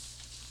name.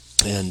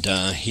 And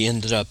he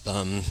ended up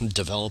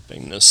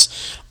developing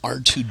this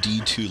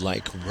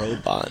R2-D2-like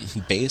robot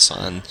based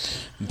on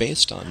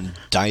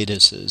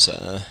Titus's.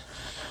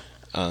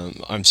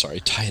 I'm sorry,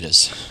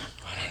 Titus.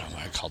 I don't know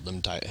why I called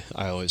them.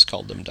 I always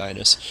called them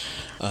Titus.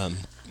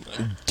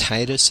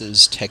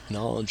 Titus's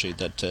technology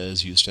that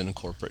is used in a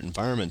corporate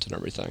environment and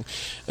everything.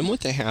 And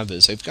what they have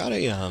is they've got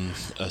a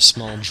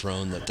small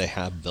drone that they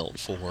have built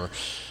for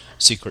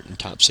secret and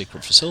top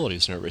secret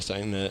facilities and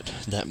everything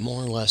that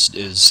more or less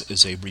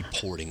is a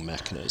reporting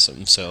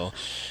mechanism. So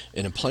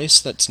in a place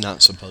that's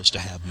not supposed to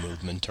have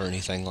movement or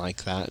anything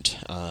like that,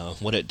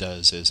 what it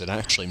does is it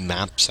actually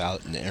maps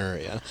out an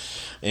area,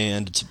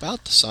 and it's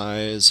about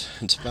 4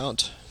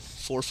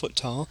 foot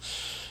tall.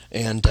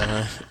 And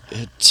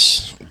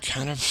it's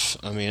kind of,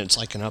 it's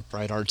like an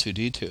upright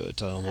R2-D2. It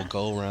will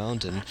go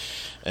around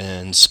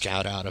and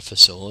scout out a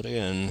facility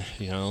and,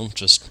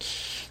 just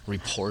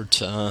report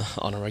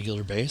on a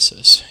regular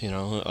basis,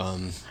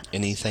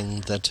 anything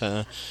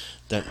that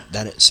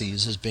it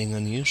sees as being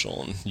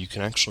unusual. And you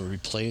can actually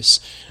replace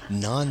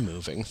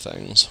non-moving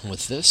things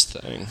with this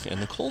thing.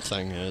 And the cool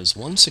thing is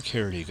one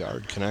security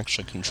guard can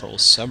actually control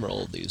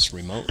several of these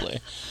remotely.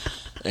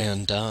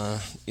 And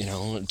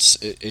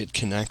it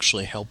can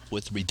actually help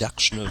with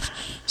reduction of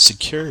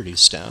security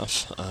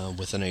staff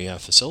within a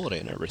facility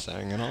and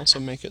everything, and also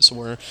make it so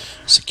we're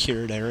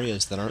secured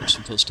areas that aren't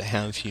supposed to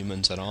have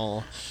humans at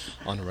all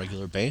on a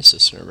regular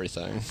basis and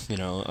everything.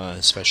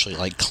 Especially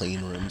like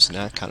clean rooms and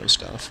that kind of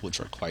stuff, which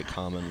are quite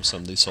common in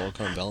some of these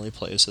Silicon Valley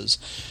places.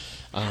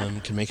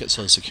 Can make it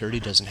so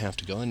security doesn't have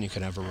to go in. You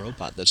can have a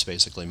robot that's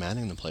basically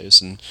manning the place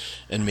and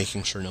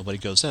making sure nobody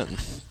goes in.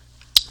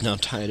 Now,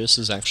 Titus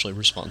is actually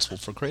responsible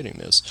for creating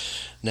this.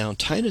 Now,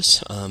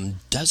 Titus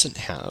doesn't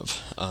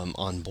have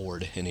on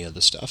board any of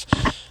the stuff,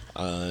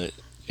 and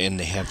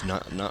they have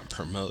not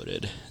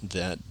promoted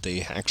that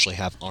they actually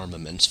have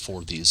armaments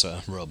for these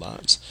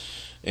robots.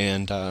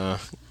 And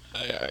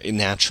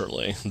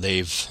naturally,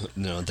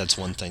 that's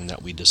one thing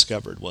that we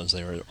discovered was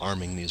they were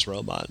arming these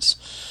robots.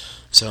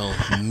 So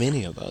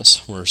many of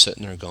us were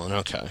sitting there going,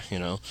 okay,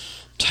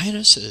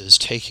 Titus is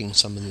taking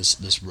some of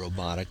this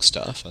robotic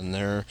stuff and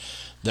they're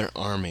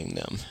arming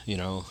them.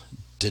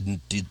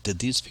 Did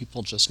these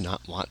people just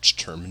not watch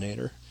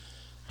Terminator?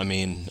 Are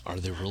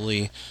they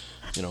really,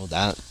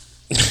 that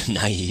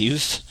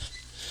naive?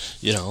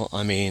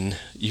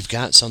 You've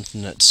got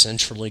something that's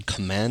centrally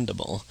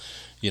commandable,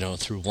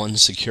 through one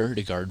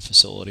security guard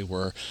facility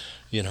where,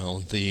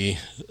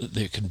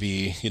 there could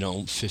be,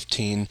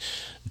 15,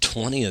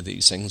 20 of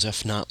these things,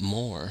 if not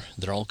more.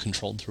 They're all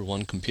controlled through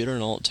one computer,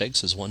 and all it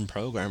takes is one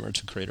programmer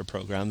to create a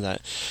program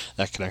that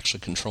can actually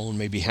control and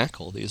maybe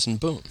hack all these, and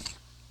boom.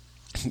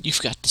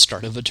 You've got the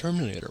start of a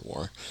Terminator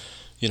war.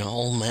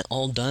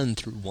 All done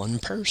through one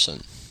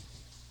person.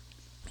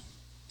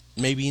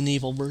 Maybe an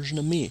evil version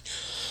of me.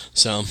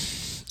 So,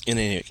 in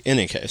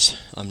any case,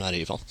 I'm not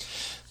evil.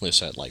 At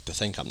least I'd like to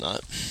think I'm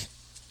not.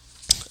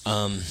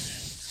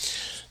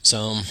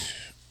 So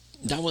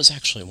that was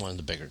actually one of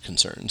the bigger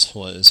concerns,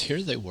 was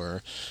here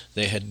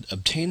they had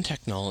obtained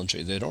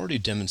technology, they'd already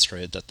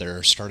demonstrated that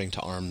they're starting to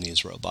arm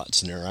these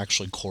robots, and they're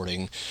actually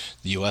courting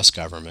the U.S.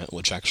 government,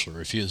 which actually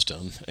refused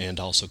them, and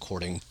also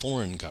courting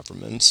foreign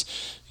governments,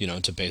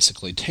 to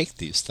basically take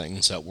these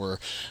things that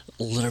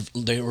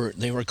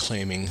they were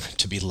claiming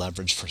to be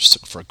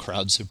leveraged for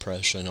crowd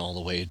suppression all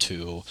the way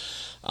to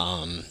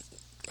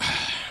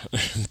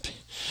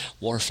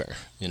warfare.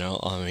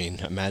 I mean,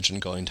 imagine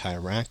going to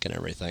Iraq and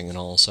everything, and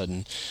all of a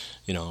sudden,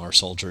 our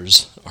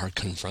soldiers are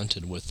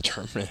confronted with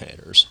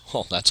Terminators.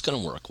 Well, that's going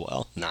to work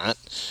well. Not.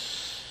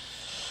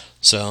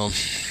 So,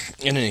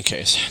 in any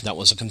case, that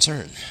was a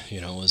concern.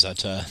 Was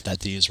that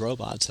these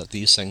robots, that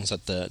these things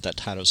that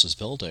Tidis was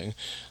building,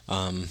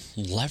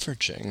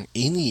 leveraging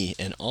any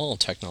and all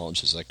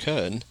technologies they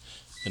could.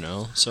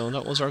 So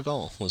that was our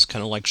goal. Was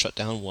kind of like shut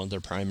down one of their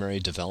primary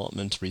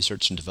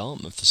research and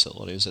development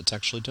facilities that's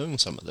actually doing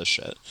some of this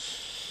shit.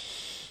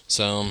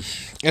 So,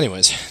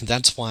 anyways,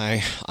 that's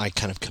why I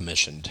kind of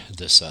commissioned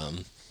this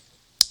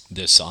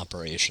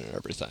operation and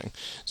everything.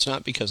 It's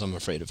not because I'm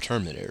afraid of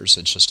Terminators.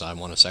 It's just I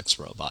want a sex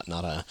robot,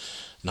 not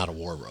a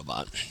war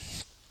robot.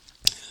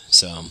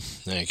 So,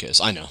 in any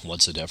case, I know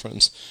what's the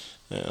difference.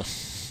 Yeah,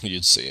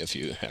 you'd see if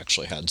you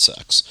actually had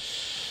sex.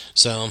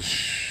 So,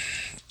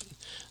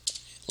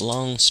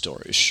 long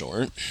story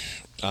short,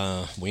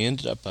 we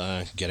ended up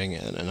getting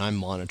in, and I'm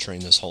monitoring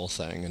this whole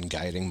thing and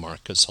guiding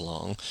Marcus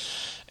along.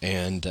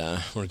 And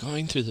we're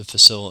going through the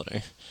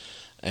facility,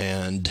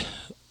 and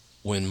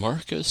when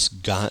Marcus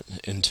got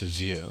into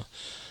view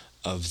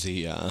of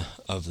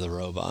the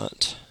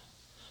robot,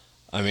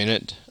 I mean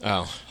it.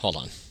 Oh, hold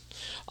on.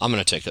 I'm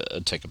gonna take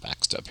a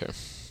back step here.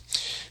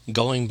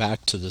 Going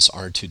back to this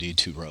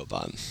R2D2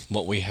 robot,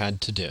 what we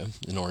had to do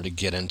in order to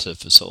get into the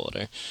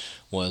facility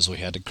was we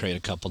had to create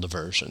a couple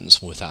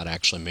diversions without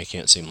actually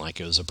making it seem like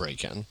it was a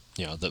break-in.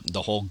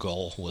 The whole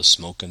goal was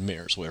smoke and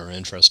mirrors. We were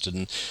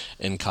interested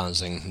in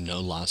causing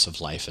no loss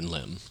of life and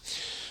limb.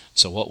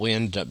 So what we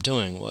ended up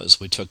doing was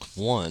we took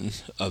one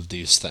of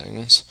these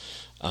things,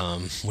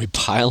 we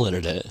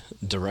piloted it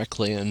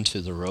directly into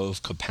the row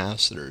of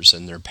capacitors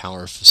in their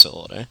power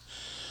facility.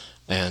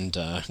 And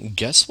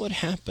guess what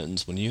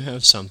happens when you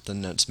have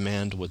something that's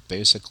manned with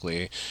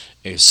basically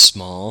a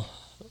small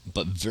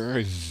but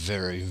very,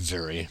 very,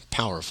 very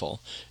powerful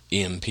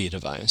EMP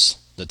device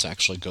that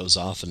actually goes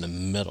off in the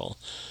middle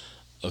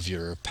of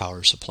your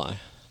power supply?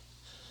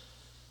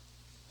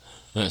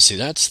 See,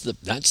 that's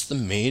the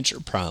major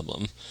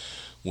problem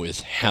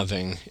with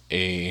having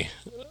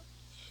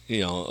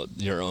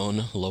your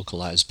own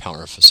localized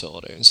power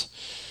facilities.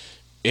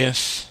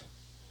 If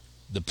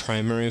the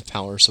primary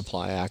power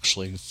supply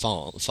actually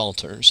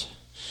falters,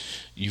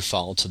 you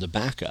fall to the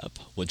backup,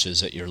 which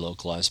is at your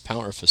localized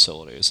power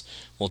facilities.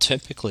 Well,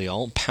 typically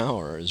all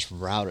power is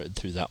routed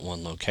through that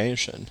one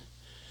location,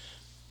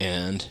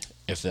 and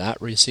if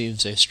that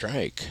receives a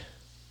strike,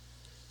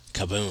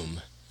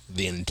 kaboom,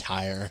 the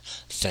entire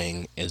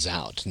thing is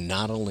out.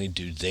 Not only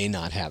do they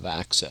not have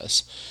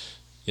access,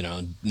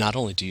 not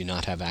only do you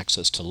not have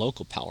access to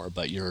local power,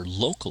 but your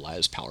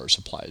localized power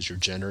supplies, your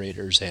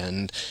generators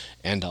and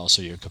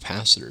also your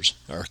capacitors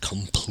are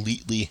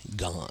completely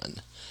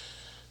gone.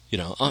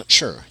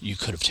 Sure, you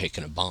could have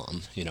taken a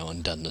bomb,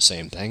 and done the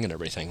same thing and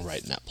everything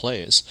right in that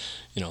place,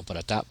 but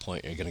at that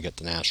point you're going to get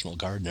the National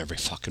Guard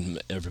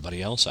and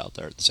everybody else out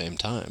there at the same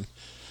time.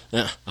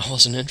 Yeah, I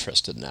wasn't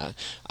interested in that.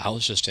 I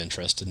was just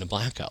interested in a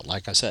blackout.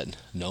 Like I said,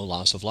 no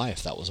loss of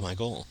life. That was my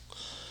goal.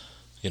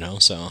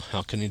 So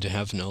how can you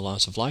have no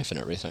loss of life and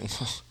everything?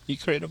 You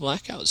create a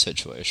blackout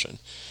situation.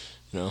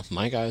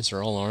 My guys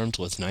are all armed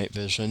with night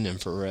vision,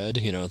 infrared,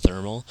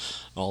 thermal,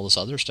 all this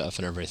other stuff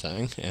and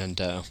everything. And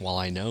while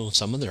I know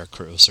some of their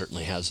crew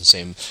certainly has the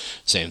same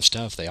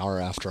stuff, they are,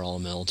 after all, a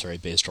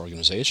military-based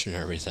organization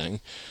and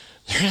everything,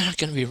 they're not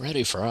going to be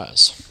ready for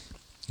us.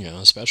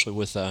 Especially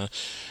with,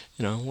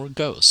 we're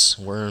ghosts.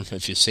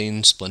 If you've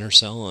seen Splinter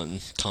Cell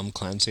and Tom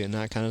Clancy and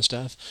that kind of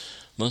stuff,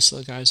 most of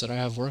the guys that I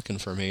have working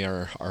for me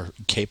are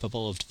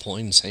capable of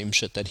deploying the same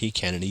shit that he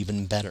can, and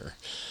even better.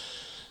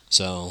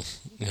 So,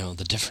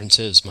 the difference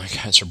is my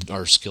guys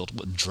are skilled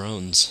with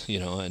drones,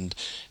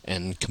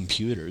 and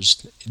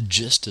computers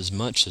just as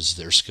much as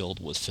they're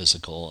skilled with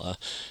physical,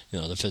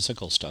 the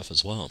physical stuff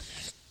as well.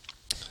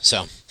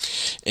 So,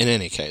 in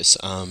any case,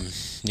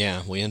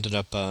 we ended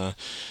up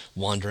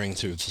wandering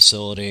through the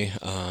facility,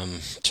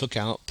 took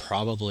out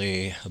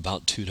probably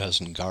about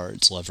 24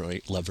 guards,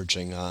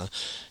 leveraging,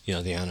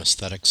 the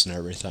anesthetics and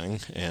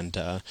everything, and,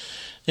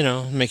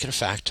 make it a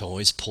fact to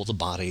always pull the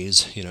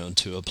bodies,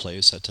 to a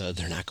place that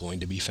they're not going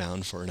to be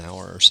found for an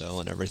hour or so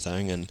and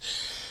everything, and,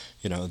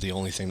 the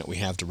only thing that we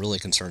have to really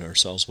concern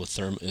ourselves with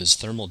is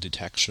thermal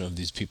detection of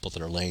these people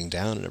that are laying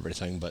down and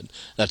everything, but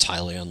that's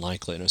highly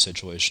unlikely in a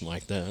situation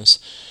like this.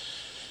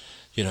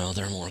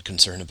 They're more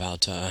concerned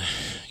about,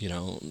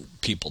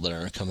 people that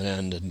are coming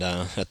in, and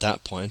at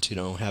that point,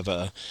 have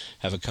a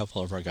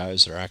couple of our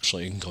guys that are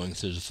actually going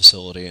through the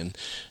facility, and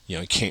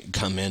can't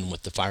come in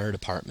with the fire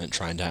department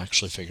trying to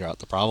actually figure out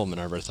the problem and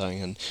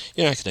everything, and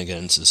you're not going to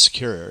get into the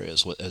secure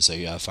areas as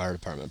a fire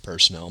department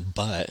personnel,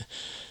 but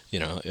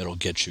it'll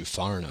get you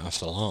far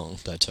enough along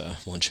that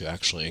once you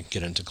actually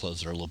get into clothes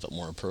that are a little bit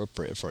more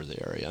appropriate for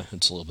the area,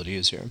 it's a little bit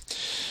easier.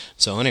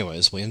 So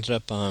anyways, we ended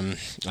up, I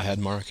had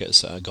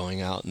Marcus going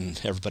out,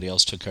 and everybody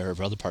else took care of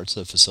other parts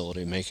of the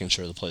facility, making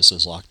sure the place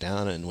was locked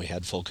down, and we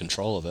had full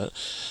control of it.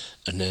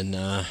 And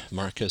then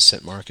Marcus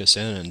sent Marcus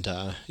in, and,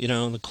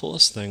 the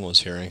coolest thing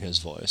was hearing his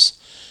voice.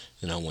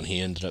 when he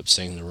ended up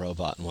seeing the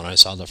robot, and when I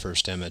saw the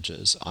first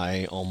images,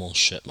 I almost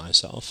shit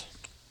myself.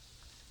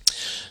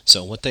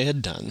 So what they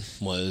had done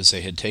was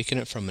they had taken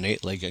it from an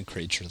eight-legged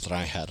creature that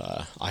I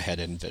had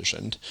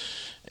envisioned,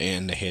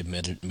 and they had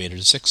made it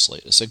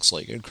a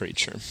six-legged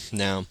creature.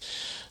 Now,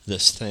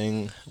 this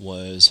thing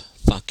was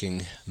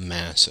fucking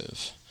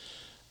massive.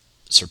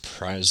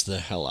 Surprised the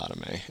hell out of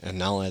me. And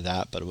not only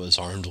that, but it was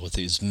armed with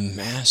these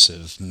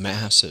massive,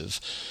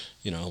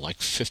 like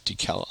 50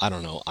 I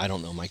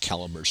don't know my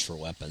calibers for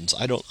weapons.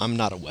 I'm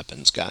not a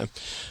weapons guy.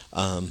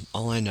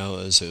 All I know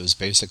is it was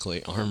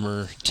basically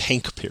armor,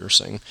 tank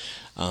piercing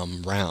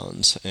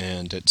rounds,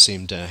 and it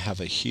seemed to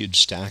have a huge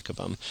stack of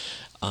them.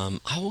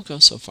 I will go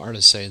so far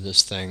to say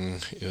this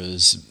thing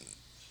is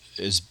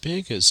as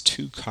big as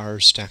two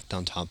cars stacked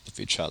on top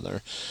of each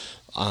other.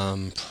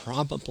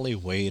 Probably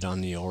weighed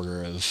on the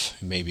order of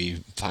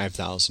maybe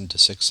 5,000 to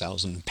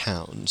 6,000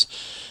 pounds.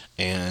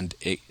 And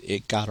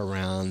it got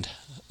around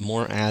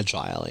more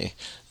agilely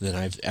than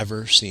I've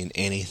ever seen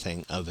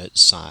anything of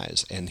its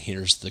size. And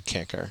here's the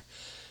kicker.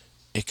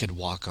 It could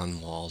walk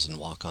on walls and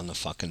walk on the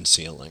fucking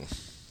ceiling.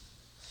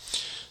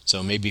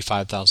 So maybe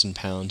 5,000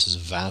 pounds is a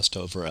vast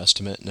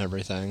overestimate and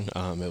everything.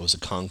 It was a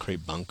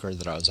concrete bunker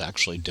that I was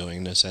actually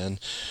doing this in,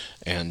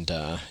 and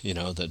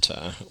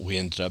we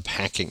ended up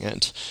hacking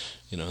it.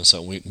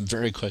 So we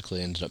very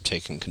quickly ended up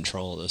taking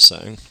control of this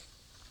thing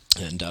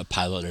and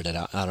piloted it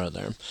out of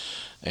there.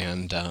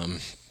 And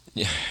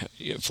yeah,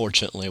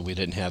 fortunately, we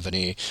didn't have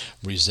any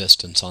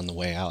resistance on the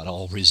way out.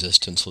 All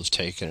resistance was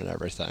taken and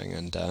everything,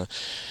 and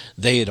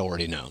they had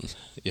already known.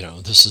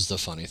 This is the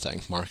funny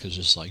thing. Mark is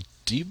just like,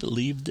 "Do you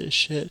believe this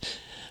shit?"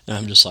 And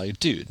I'm just like,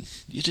 "Dude,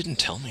 you didn't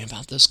tell me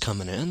about this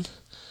coming in.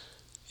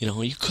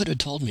 You could have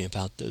told me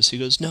about this." He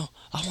goes, "No,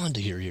 I wanted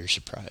to hear your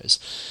surprise."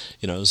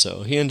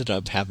 So he ended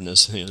up having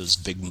this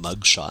big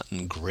mugshot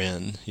and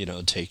grin,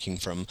 taking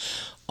from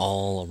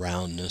all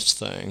around this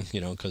thing,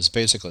 because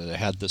basically they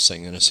had this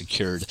thing in a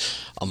secured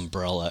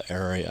umbrella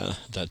area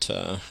that,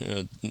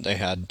 they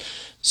had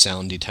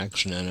sound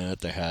detection in it.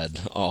 They had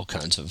all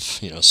kinds of,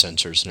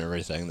 sensors and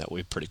everything that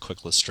we pretty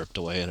quickly stripped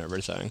away and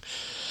everything.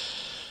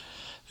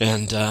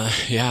 And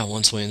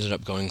once we ended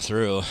up going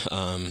through,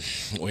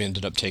 we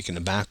ended up taking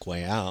the back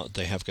way out.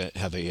 They have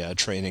a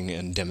training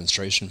and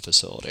demonstration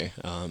facility.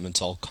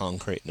 It's all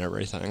concrete and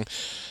everything,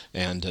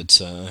 and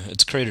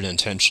it's created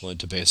intentionally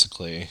to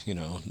basically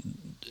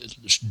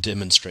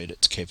demonstrate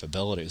its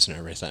capabilities and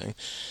everything.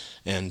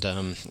 And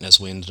as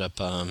we ended up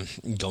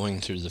going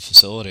through the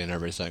facility and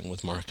everything,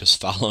 with Marcus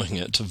following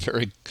it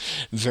very,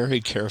 very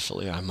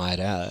carefully, I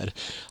might add,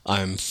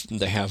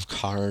 they have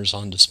cars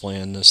on display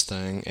in this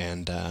thing,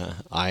 and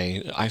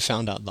I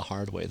found out the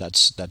hard way.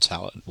 That's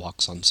how it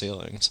walks on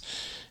ceilings,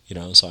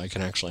 so I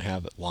can actually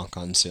have it walk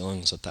on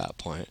ceilings at that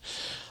point.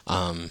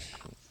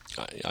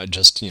 I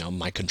just,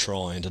 my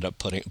control, I ended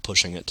up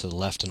pushing it to the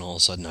left, and all of a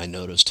sudden I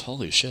noticed,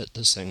 holy shit,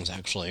 this thing's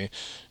actually,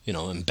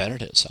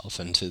 embedded itself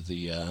into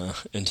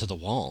the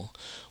wall.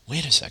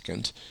 Wait a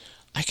second.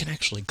 I can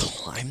actually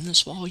climb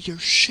this wall? You're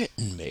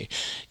shitting me.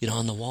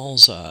 On the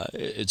walls,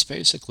 it's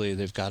basically,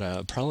 they've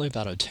got probably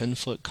about a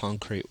 10-foot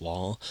concrete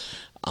wall,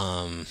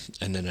 and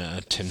then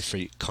a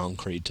 10-foot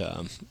concrete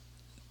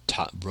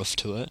top roof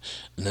to it,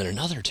 and then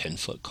another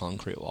 10-foot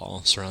concrete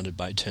wall surrounded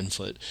by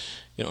 10-foot,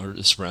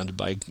 surrounded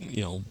by,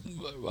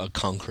 a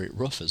concrete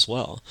roof as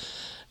well.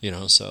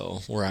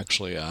 So we're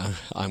actually,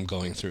 I'm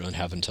going through and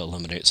having to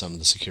eliminate some of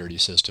the security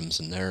systems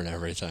in there and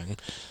everything.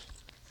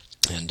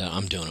 And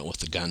I'm doing it with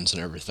the guns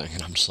and everything,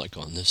 and I'm just like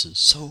going, this is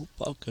so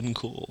fucking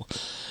cool.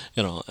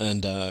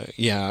 And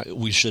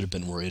we should have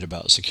been worried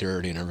about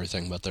security and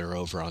everything, but they're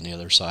over on the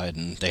other side,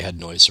 and they had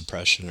noise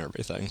suppression and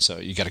everything. So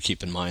you got to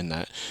keep in mind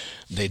that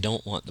they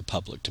don't want the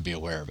public to be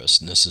aware of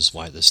us, and this is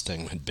why this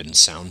thing had been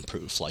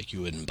soundproof like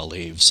you wouldn't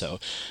believe. So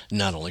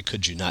not only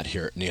could you not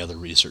hear it in the other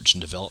research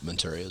and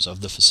development areas of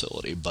the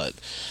facility, but,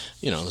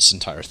 this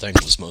entire thing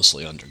was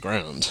mostly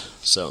underground.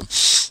 So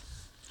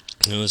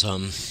it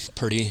was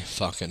pretty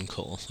fucking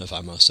cool, if I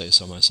must say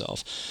so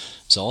myself.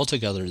 So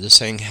altogether, this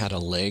thing had a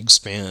leg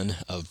span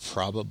of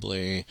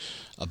probably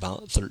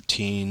about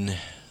 13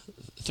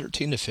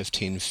 to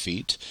 15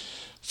 feet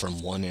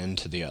from one end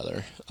to the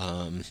other.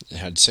 It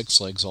had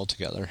 6 legs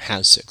altogether,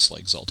 has 6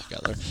 legs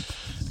altogether,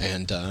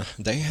 and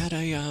they had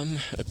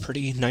a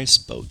pretty nice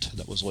boat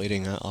that was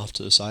waiting off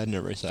to the side and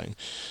everything.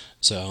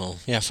 So,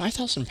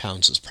 5,000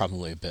 pounds is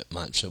probably a bit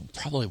much. It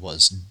probably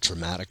was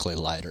dramatically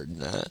lighter than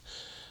that.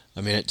 I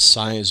mean, its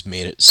size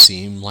made it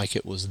seem like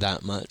it was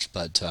that much,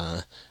 but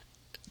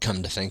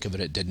come to think of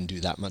it, it didn't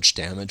do that much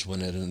damage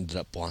when it ended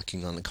up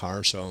walking on the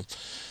car. So,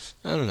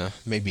 I don't know,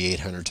 maybe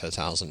 800 to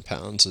 1,000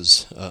 pounds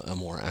is a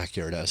more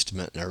accurate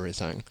estimate and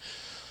everything.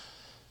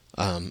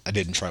 I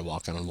didn't try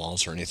walking on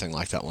walls or anything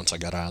like that once I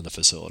got out of the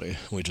facility.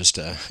 We just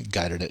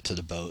guided it to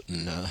the boat,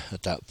 and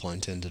at that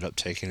point ended up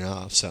taking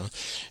off. So,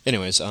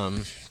 anyways,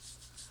 the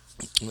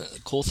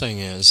cool thing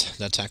is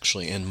that's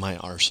actually in my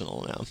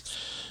arsenal now.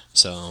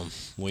 So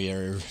we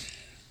are,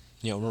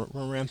 we're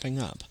ramping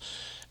up,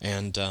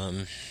 and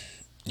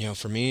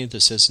For me,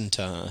 this isn't.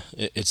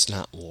 It's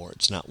not war.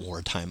 It's not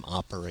wartime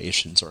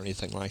operations or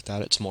anything like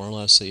that. It's more or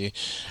less the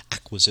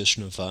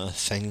acquisition of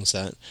things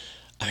that.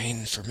 I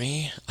mean, for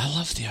me, I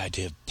love the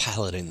idea of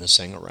piloting this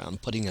thing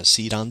around, putting a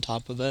seat on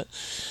top of it,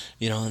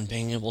 and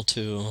being able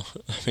to.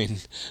 I mean,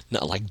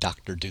 not like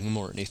Doctor Doom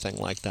or anything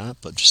like that,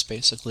 but just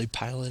basically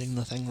piloting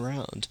the thing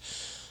around.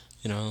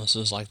 This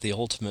is like the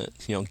ultimate,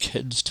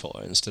 kid's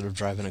toy. Instead of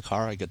driving a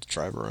car, I get to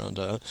drive around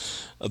a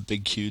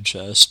big, huge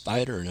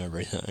spider and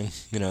everything.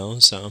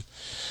 So,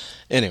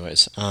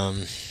 anyways,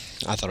 I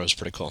thought it was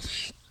pretty cool.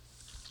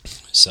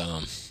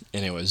 So,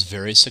 anyways,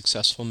 very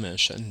successful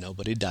mission.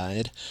 Nobody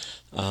died.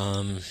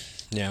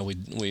 Yeah,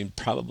 we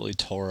probably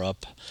tore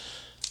up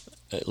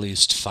at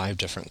least 5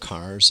 different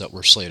cars that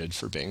were slated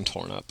for being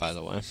torn up, by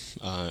the way,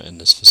 in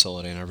this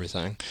facility and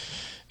everything.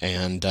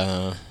 And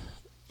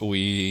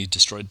we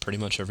destroyed pretty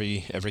much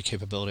every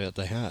capability that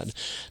they had.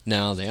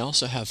 Now they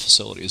also have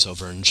facilities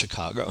over in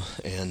Chicago,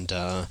 and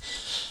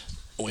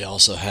we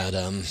also had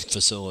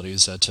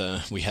facilities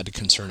that we had to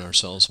concern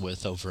ourselves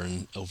with over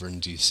in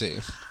D.C.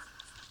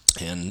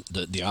 And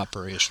the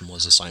operation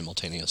was a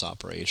simultaneous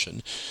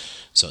operation.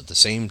 So at the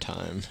same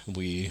time,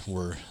 we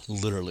were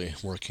literally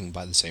working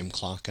by the same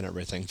clock and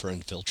everything for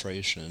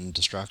infiltration and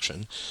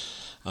destruction.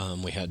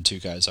 We had 2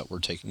 guys that were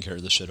taking care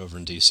of the shit over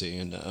in D.C.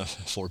 and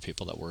 4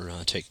 people that were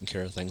taking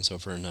care of things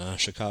over in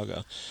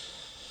Chicago.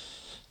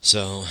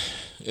 So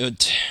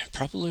it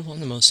probably one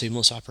of the most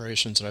seamless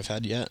operations that I've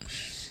had yet,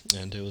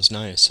 and it was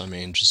nice. I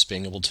mean, just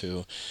being able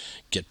to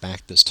get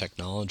back this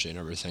technology and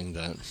everything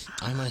that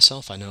I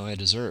myself I know I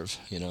deserve,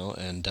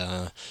 and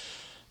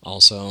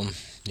also,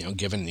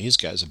 giving these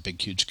guys a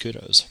big, huge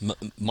kudos.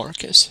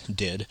 Marcus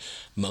did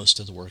most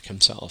of the work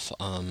himself.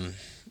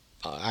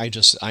 I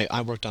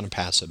worked on a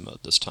passive mode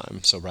this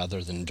time, so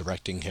rather than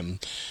directing him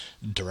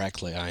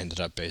directly, I ended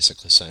up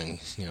basically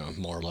saying,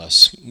 more or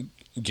less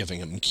giving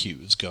him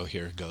cues: go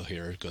here, go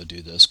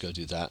do this, go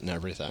do that, and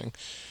everything.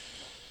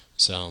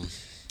 So,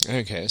 in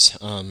any case,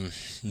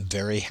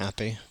 very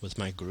happy with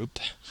my group,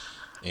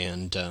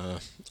 and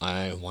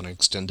I want to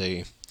extend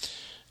a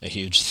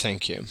huge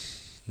thank you,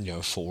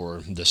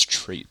 for this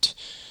treat,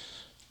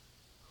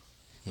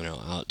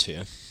 out to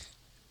you.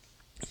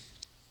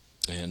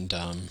 And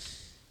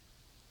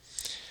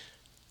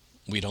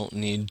we don't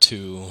need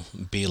to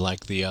be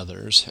like the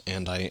others,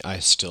 and I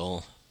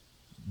still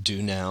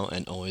do now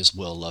and always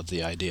will love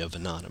the idea of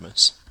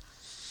anonymous.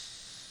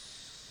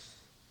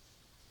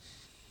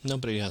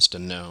 Nobody has to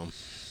know,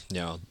 you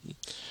know,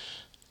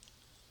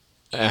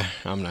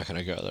 I'm not going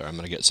to go there. I'm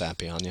going to get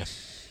sappy on you.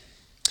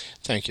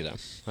 Thank you, though.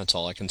 That's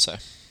all I can say.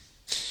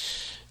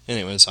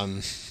 Anyways,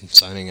 I'm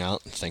signing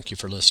out. Thank you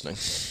for listening.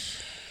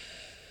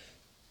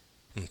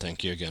 And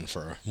thank you again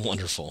for a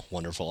wonderful,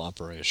 wonderful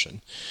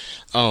operation.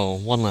 Oh,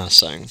 one last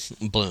thing.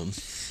 Bloom.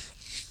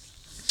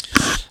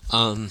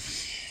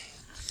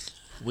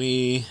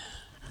 We...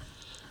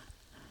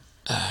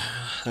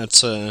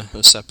 that's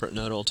a separate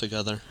note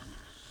altogether.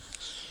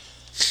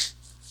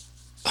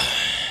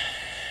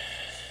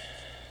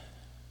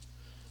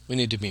 We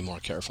need to be more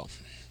careful.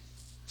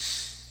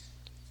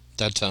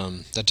 That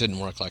didn't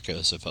work like it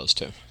was supposed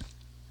to.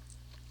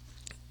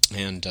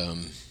 And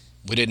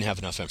we didn't have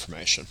enough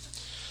information.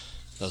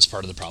 That was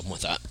part of the problem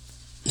with that.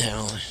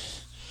 Now,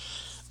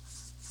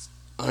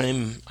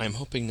 I'm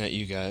hoping that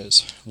you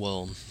guys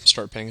will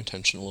start paying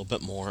attention a little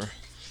bit more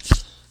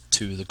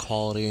to the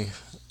quality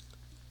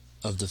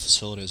of the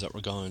facilities that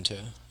we're going to,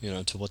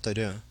 to what they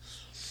do.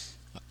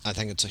 I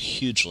think it's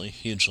hugely,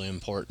 hugely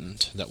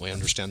important that we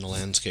understand the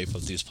landscape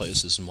of these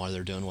places and why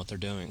they're doing what they're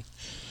doing.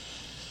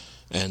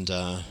 And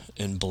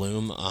in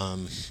Bloom,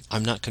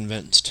 I'm not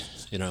convinced,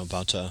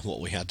 about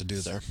what we had to do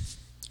there.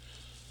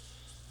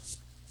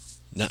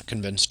 Not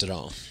convinced at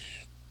all.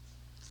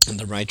 And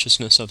the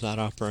righteousness of that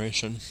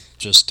operation,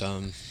 just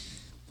to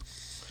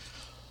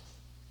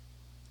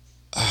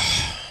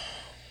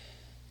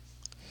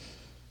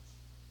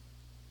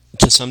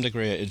some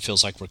degree, it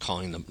feels like we're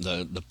calling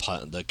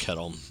the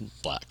kettle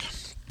black,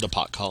 the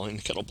pot calling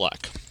the kettle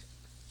black.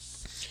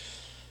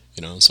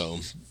 So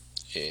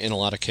in a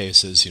lot of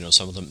cases,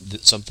 some of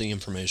the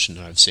information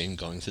that I've seen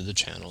going through the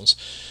channels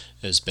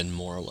has been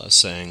more or less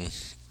saying,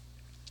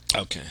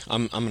 okay,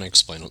 I'm going to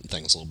explain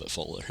things a little bit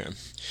fuller here.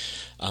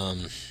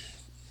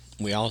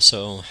 We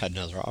also had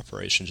another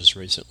operation just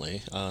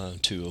recently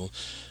to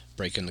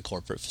break in the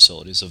corporate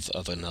facilities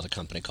of another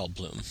company called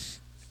Bloom.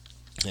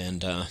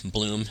 And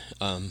Bloom,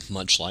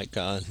 much like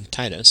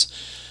Tidis,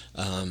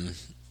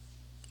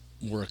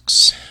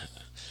 works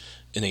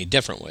in a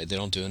different way. They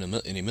don't do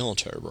any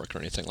military work or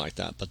anything like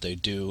that, but they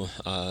do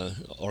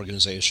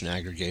organization,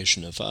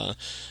 aggregation of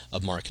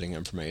marketing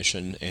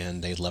information,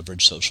 and they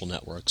leverage social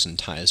networks and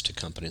ties to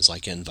companies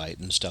like Invite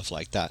and stuff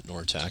like that in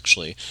order to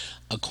actually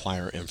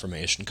acquire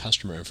information,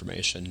 customer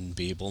information,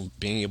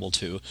 being able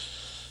to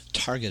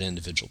target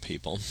individual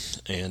people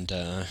and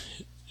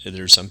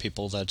there's some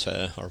people that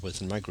are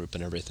within my group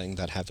and everything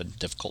that have a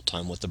difficult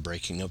time with the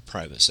breaking of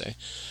privacy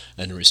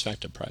and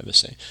respect of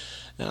privacy.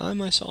 Now, I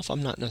myself,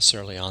 I'm not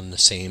necessarily on the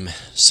same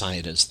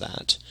side as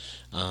that.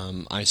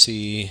 I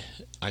see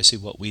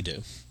what we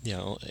do,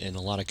 in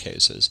a lot of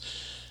cases,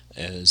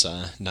 as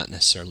not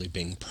necessarily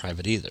being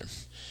private either.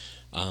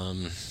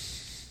 Um,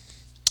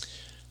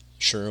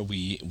 sure,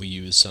 we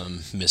use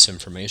some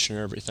misinformation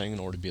and everything in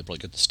order to be able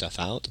to get the stuff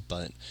out,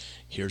 but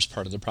here's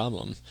part of the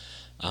problem.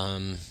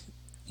 Um,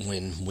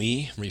 when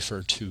we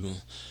refer to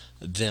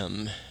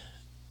them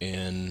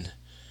in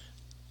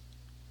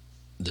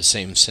the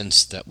same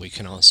sense that we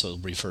can also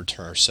refer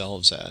to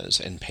ourselves as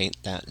and paint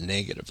that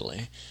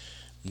negatively,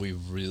 we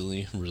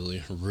really,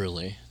 really,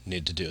 really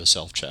need to do a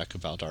self-check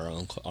about our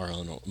own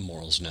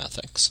morals and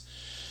ethics.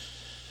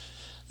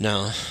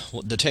 Now,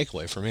 the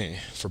takeaway for me,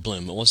 for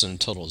Bloom, it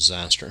wasn't a total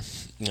disaster,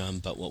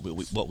 but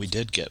what we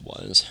did get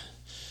was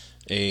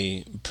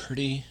a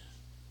pretty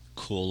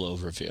cool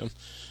overview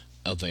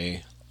of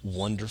a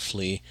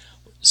wonderfully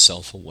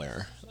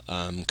self-aware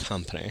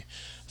company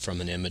from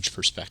an image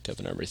perspective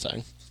and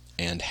everything,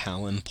 and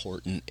how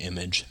important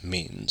image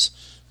means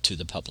to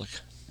the public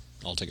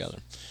altogether.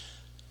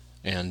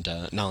 And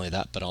not only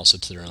that, but also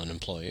to their own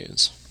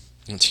employees.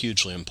 It's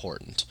hugely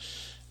important.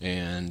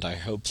 And I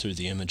hope through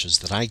the images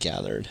that I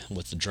gathered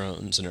with the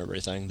drones and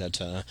everything that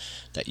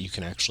you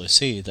can actually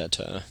see that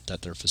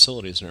their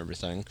facilities and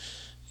everything,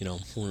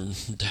 were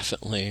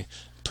definitely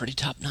pretty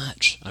top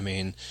notch. I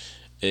mean,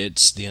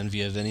 it's the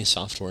envy of any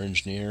software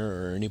engineer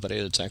or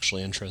anybody that's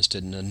actually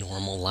interested in a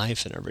normal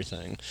life and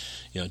everything,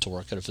 to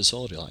work at a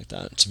facility like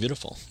that. It's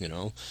beautiful.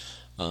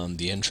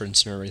 The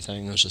entrance and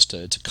everything is just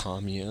it's a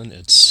commune.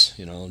 It's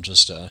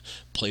just a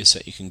place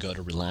that you can go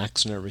to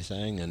relax and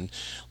everything. And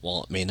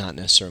while it may not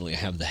necessarily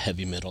have the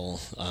heavy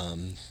metal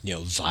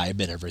vibe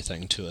and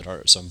everything to it,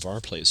 or some of our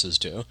places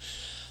do,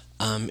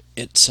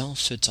 it's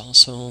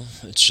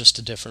just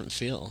a different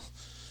feel.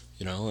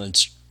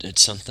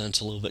 It's something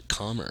that's a little bit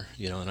calmer.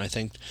 And I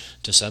think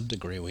to some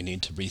degree we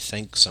need to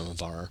rethink some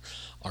of our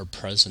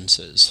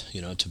presences,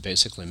 to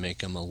basically make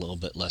them a little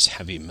bit less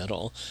heavy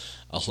metal,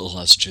 a little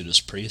less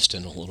Judas Priest,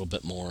 and a little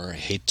bit more, I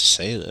hate to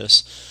say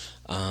this,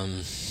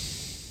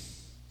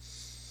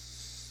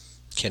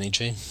 Kenny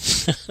G.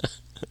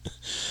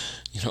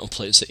 A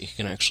place that you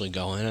can actually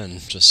go in and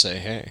just say,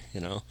 hey,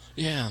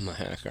 yeah, I'm a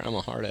hacker, I'm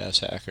a hard-ass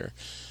hacker.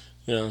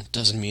 It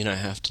doesn't mean I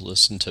have to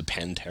listen to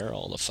Pantera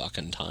all the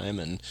fucking time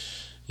and,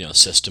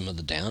 System of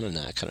the Down and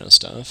that kind of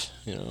stuff.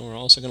 We're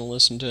also going to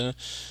listen to,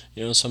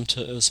 some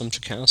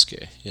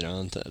Tchaikovsky,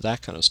 and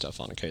that kind of stuff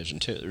on occasion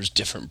too. There's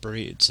different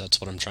breeds.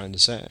 That's what I'm trying to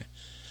say.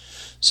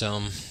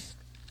 So,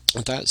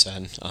 with that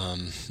said,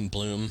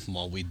 Bloom,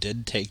 while we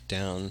did take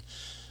down,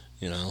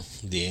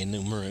 the A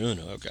numero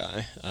uno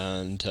guy,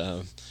 and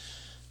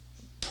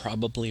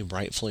probably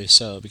rightfully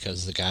so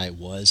because the guy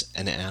was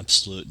an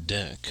absolute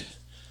dick,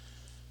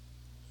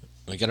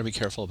 we got to be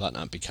careful about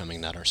not becoming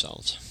that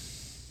ourselves.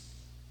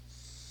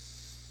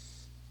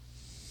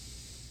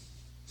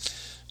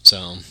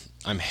 So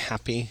I'm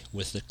happy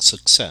with the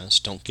success,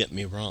 don't get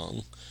me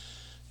wrong,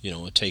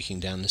 with taking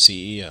down the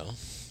CEO.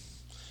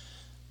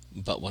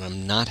 But what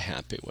I'm not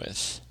happy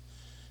with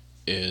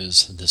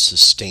is the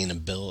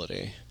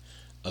sustainability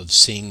of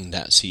seeing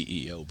that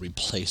CEO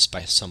replaced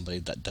by somebody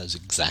that does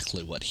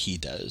exactly what he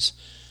does.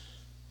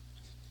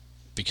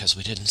 Because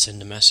we didn't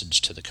send a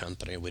message to the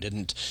company. We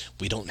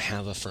don't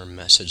have a firm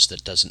message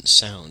that doesn't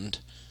sound,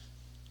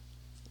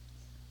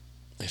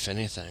 if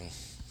anything,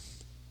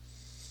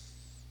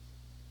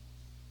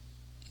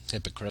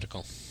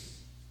 hypocritical.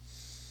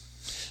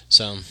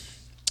 So,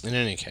 in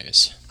any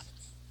case,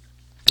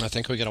 I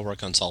think we got to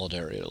work on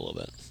solidarity a little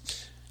bit.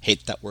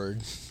 Hate that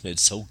word.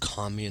 It's so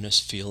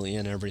communist-feely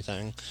and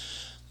everything,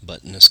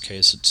 but in this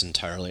case, it's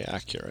entirely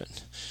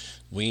accurate.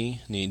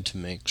 We need to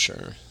make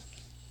sure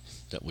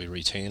that we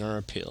retain our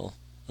appeal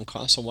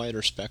across a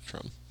wider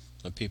spectrum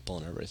of people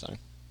and everything.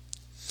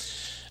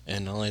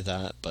 And not only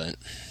that, but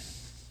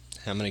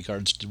how many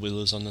guards did we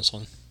lose on this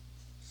one?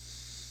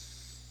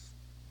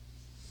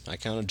 I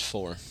counted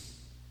 4.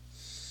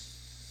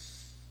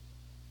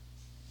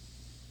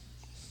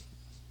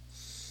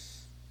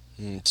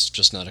 It's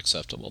just not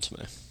acceptable to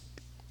me.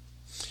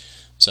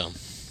 So,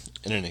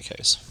 in any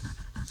case,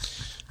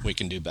 we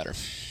can do better.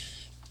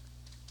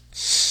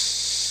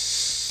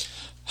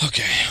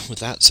 Okay, with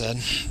that said,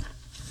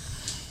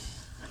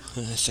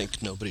 I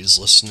think nobody's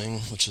listening,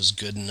 which is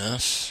good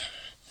enough.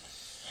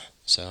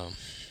 So,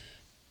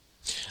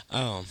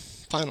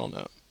 final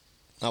note.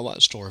 I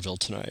watched Orville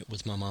tonight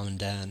with my mom and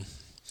dad.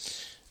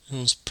 It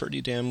was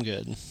pretty damn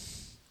good.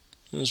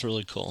 It was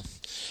really cool.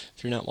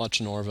 If you're not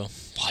watching Orville,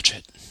 watch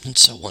it.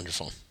 It's so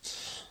wonderful.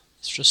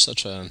 It's just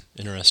such a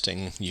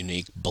interesting,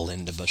 unique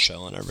blend of a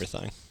show and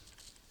everything.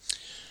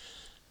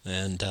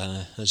 And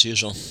as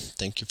usual,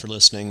 thank you for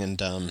listening,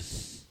 and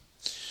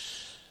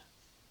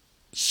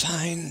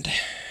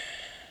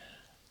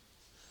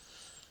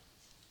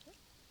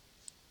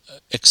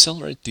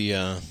accelerate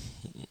the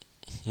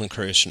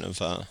creation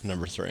of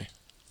number 3.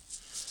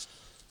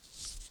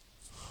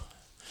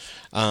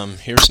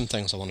 Here's some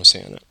things I want to see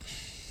in it.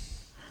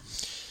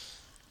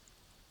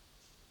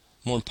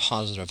 More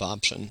positive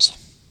options.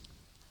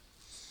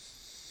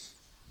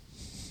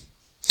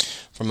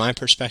 From my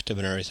perspective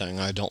and everything,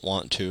 I don't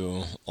want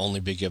to only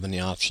be given the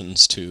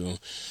options to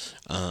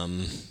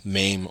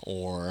maim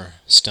or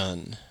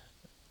stun,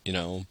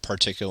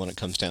 particularly when it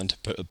comes down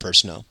to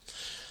personnel.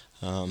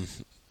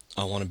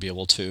 I want to be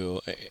able to,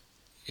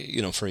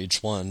 for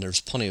each one,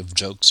 there's plenty of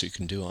jokes you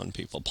can do on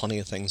people, plenty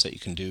of things that you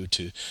can do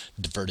to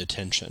divert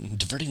attention.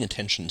 Diverting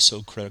attention is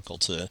so critical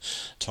to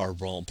our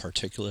role,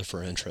 particularly if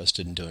we're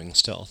interested in doing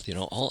stealth.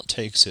 All it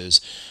takes is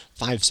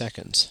 5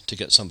 seconds to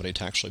get somebody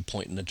to actually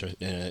point in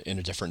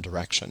a different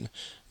direction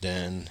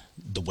than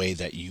the way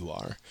that you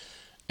are.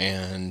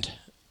 And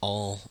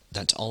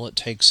that's all it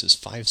takes is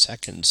 5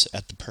 seconds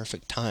at the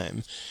perfect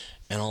time,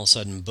 and all of a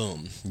sudden,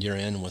 boom, you're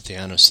in with the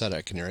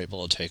anesthetic, and you're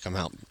able to take them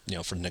out,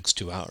 for the next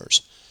 2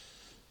 hours.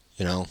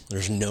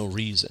 There's no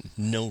reason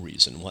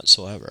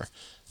whatsoever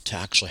to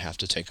actually have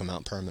to take them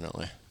out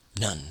permanently.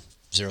 None.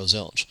 Zero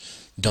zilch.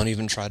 Don't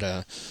even try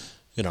to,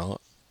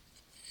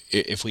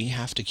 if we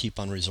have to keep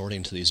on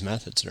resorting to these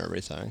methods and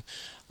everything,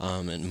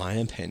 in my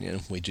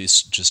opinion, we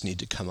just need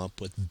to come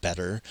up with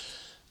better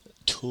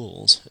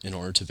tools in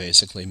order to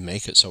basically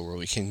make it so where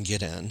we can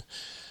get in,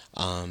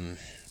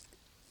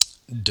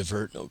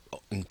 divert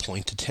and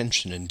point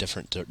attention in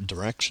different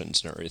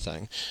directions and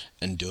everything,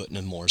 and do it in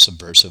a more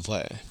subversive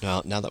way.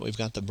 Now that we've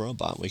got the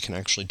robot, we can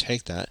actually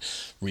take that,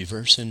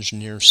 reverse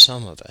engineer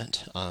some of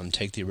it,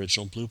 take the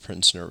original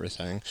blueprints and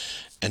everything,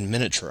 and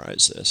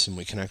miniaturize this, and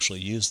we can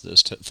actually use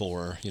this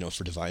for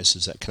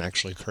devices that can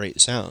actually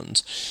create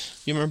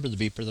sounds. You remember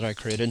the beeper that I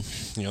created,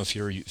 a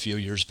few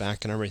years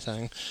back and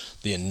everything?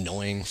 The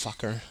annoying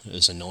fucker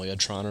is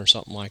Annoyatron or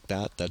something like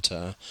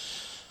that.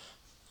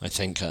 I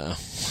think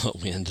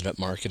we ended up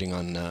marketing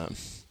on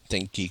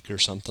ThinkGeek or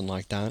something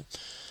like that.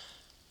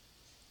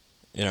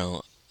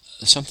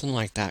 Something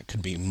like that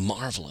could be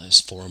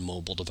marvelous for a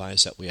mobile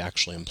device that we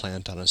actually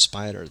implant on a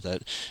spider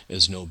that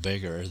is no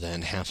bigger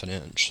than half an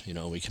inch.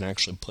 We can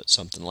actually put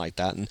something like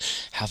that and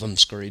have them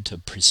scurry to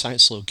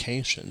precise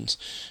locations.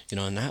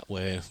 And that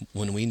way,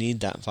 when we need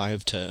that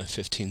 5 to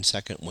 15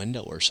 second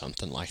window or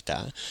something like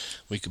that,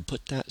 we could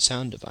put that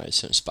sound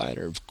device in a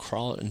spider,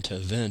 crawl it into a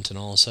vent, and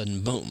all of a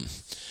sudden, boom,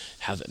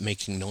 have it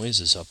making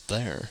noises up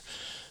there.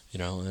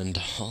 And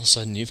all of a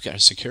sudden you've got a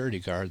security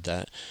guard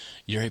that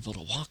you're able to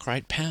walk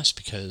right past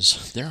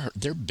because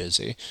they're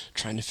busy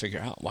trying to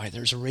figure out why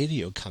there's a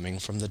radio coming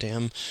from the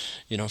damn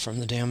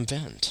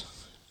vent.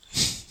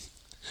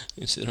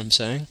 You see what I'm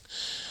saying?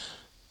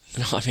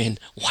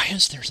 Why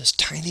is there this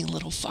tiny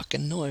little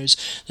fucking noise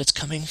that's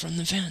coming from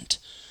the vent?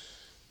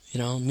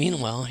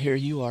 Meanwhile, here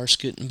you are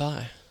scooting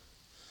by.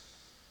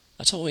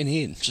 That's all we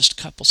need, just a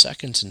couple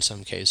seconds in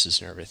some cases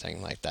and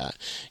everything like that,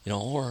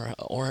 or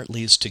at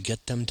least to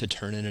get them to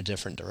turn in a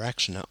different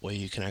direction. That way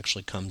you can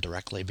actually come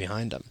directly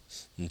behind them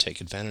and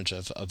take advantage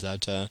of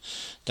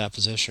that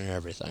position and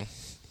everything.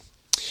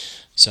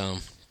 So,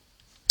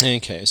 in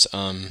any case,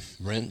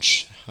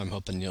 wrench, I'm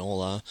hoping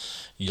you'll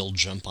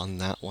jump on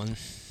that one.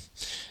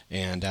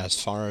 And as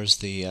far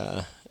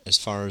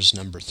as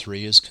number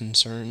 3 is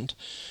concerned,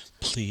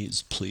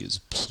 please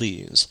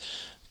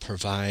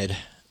provide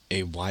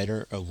a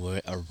wider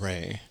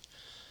array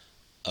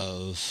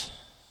of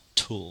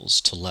tools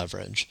to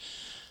leverage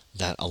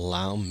that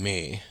allow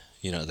me,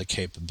 the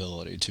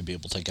capability to be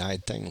able to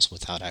guide things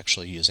without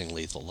actually using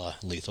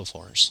lethal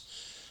force.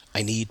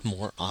 I need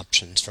more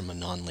options from a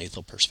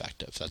non-lethal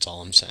perspective. That's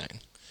all I'm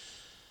saying.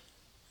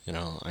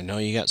 I know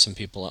you got some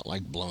people that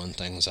like blowing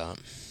things up.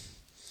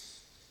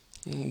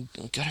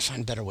 Gotta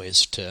find better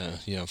ways to,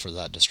 for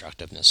that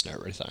destructiveness and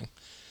everything.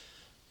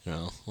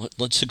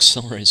 Let's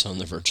accelerate some of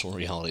the virtual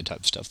reality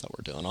type stuff that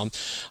we're doing.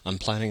 I'm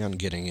planning on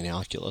getting an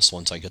Oculus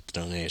once I get the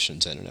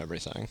donations in and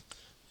everything.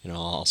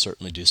 I'll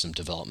certainly do some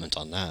development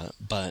on that.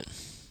 But,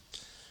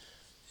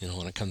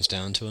 when it comes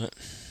down to it,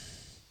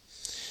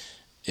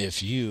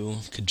 if you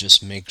could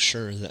just make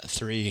sure that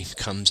 3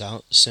 comes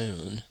out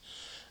soon,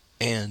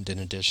 and in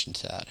addition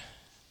to that,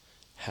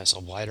 has a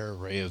wider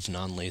array of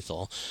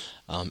non-lethal,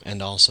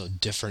 and also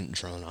different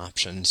drone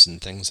options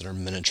and things that are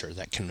miniature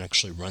that can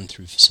actually run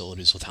through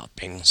facilities without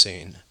being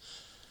seen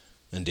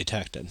and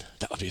detected.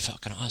 That would be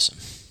fucking awesome.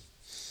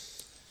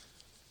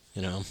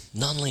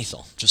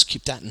 Non-lethal. Just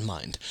keep that in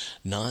mind.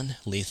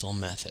 Non-lethal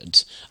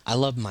methods. I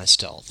love my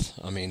stealth.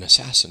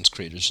 Assassin's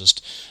Creed is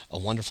just a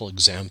wonderful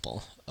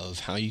example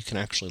of how you can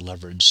actually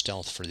leverage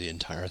stealth for the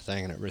entire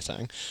thing and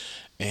everything.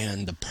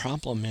 And the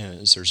problem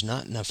is there's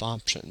not enough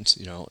options,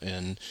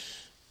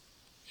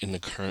 in the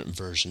current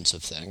versions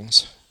of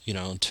things,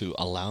 to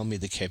allow me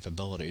the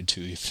capability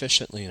to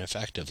efficiently and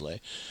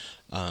effectively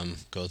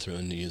go through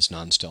and use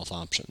non-stealth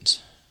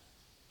options.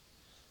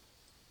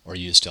 Or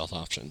use stealth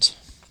options.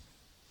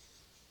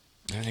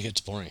 And it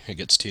gets boring. It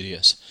gets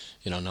tedious.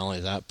 Not only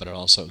that, but it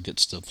also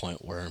gets to the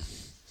point where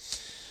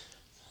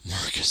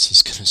Marcus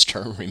is going to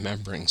start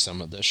remembering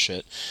some of this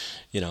shit,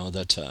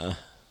 that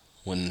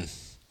when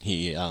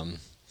he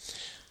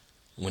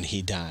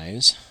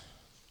dies,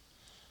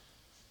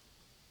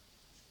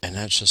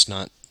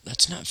 and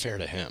that's not fair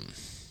to him.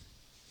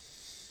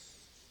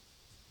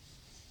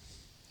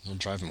 It'll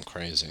drive him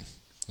crazy.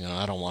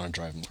 I don't want to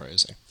drive him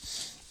crazy.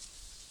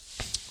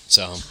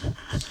 So,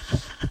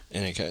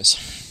 in any case,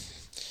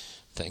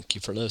 thank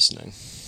you for listening.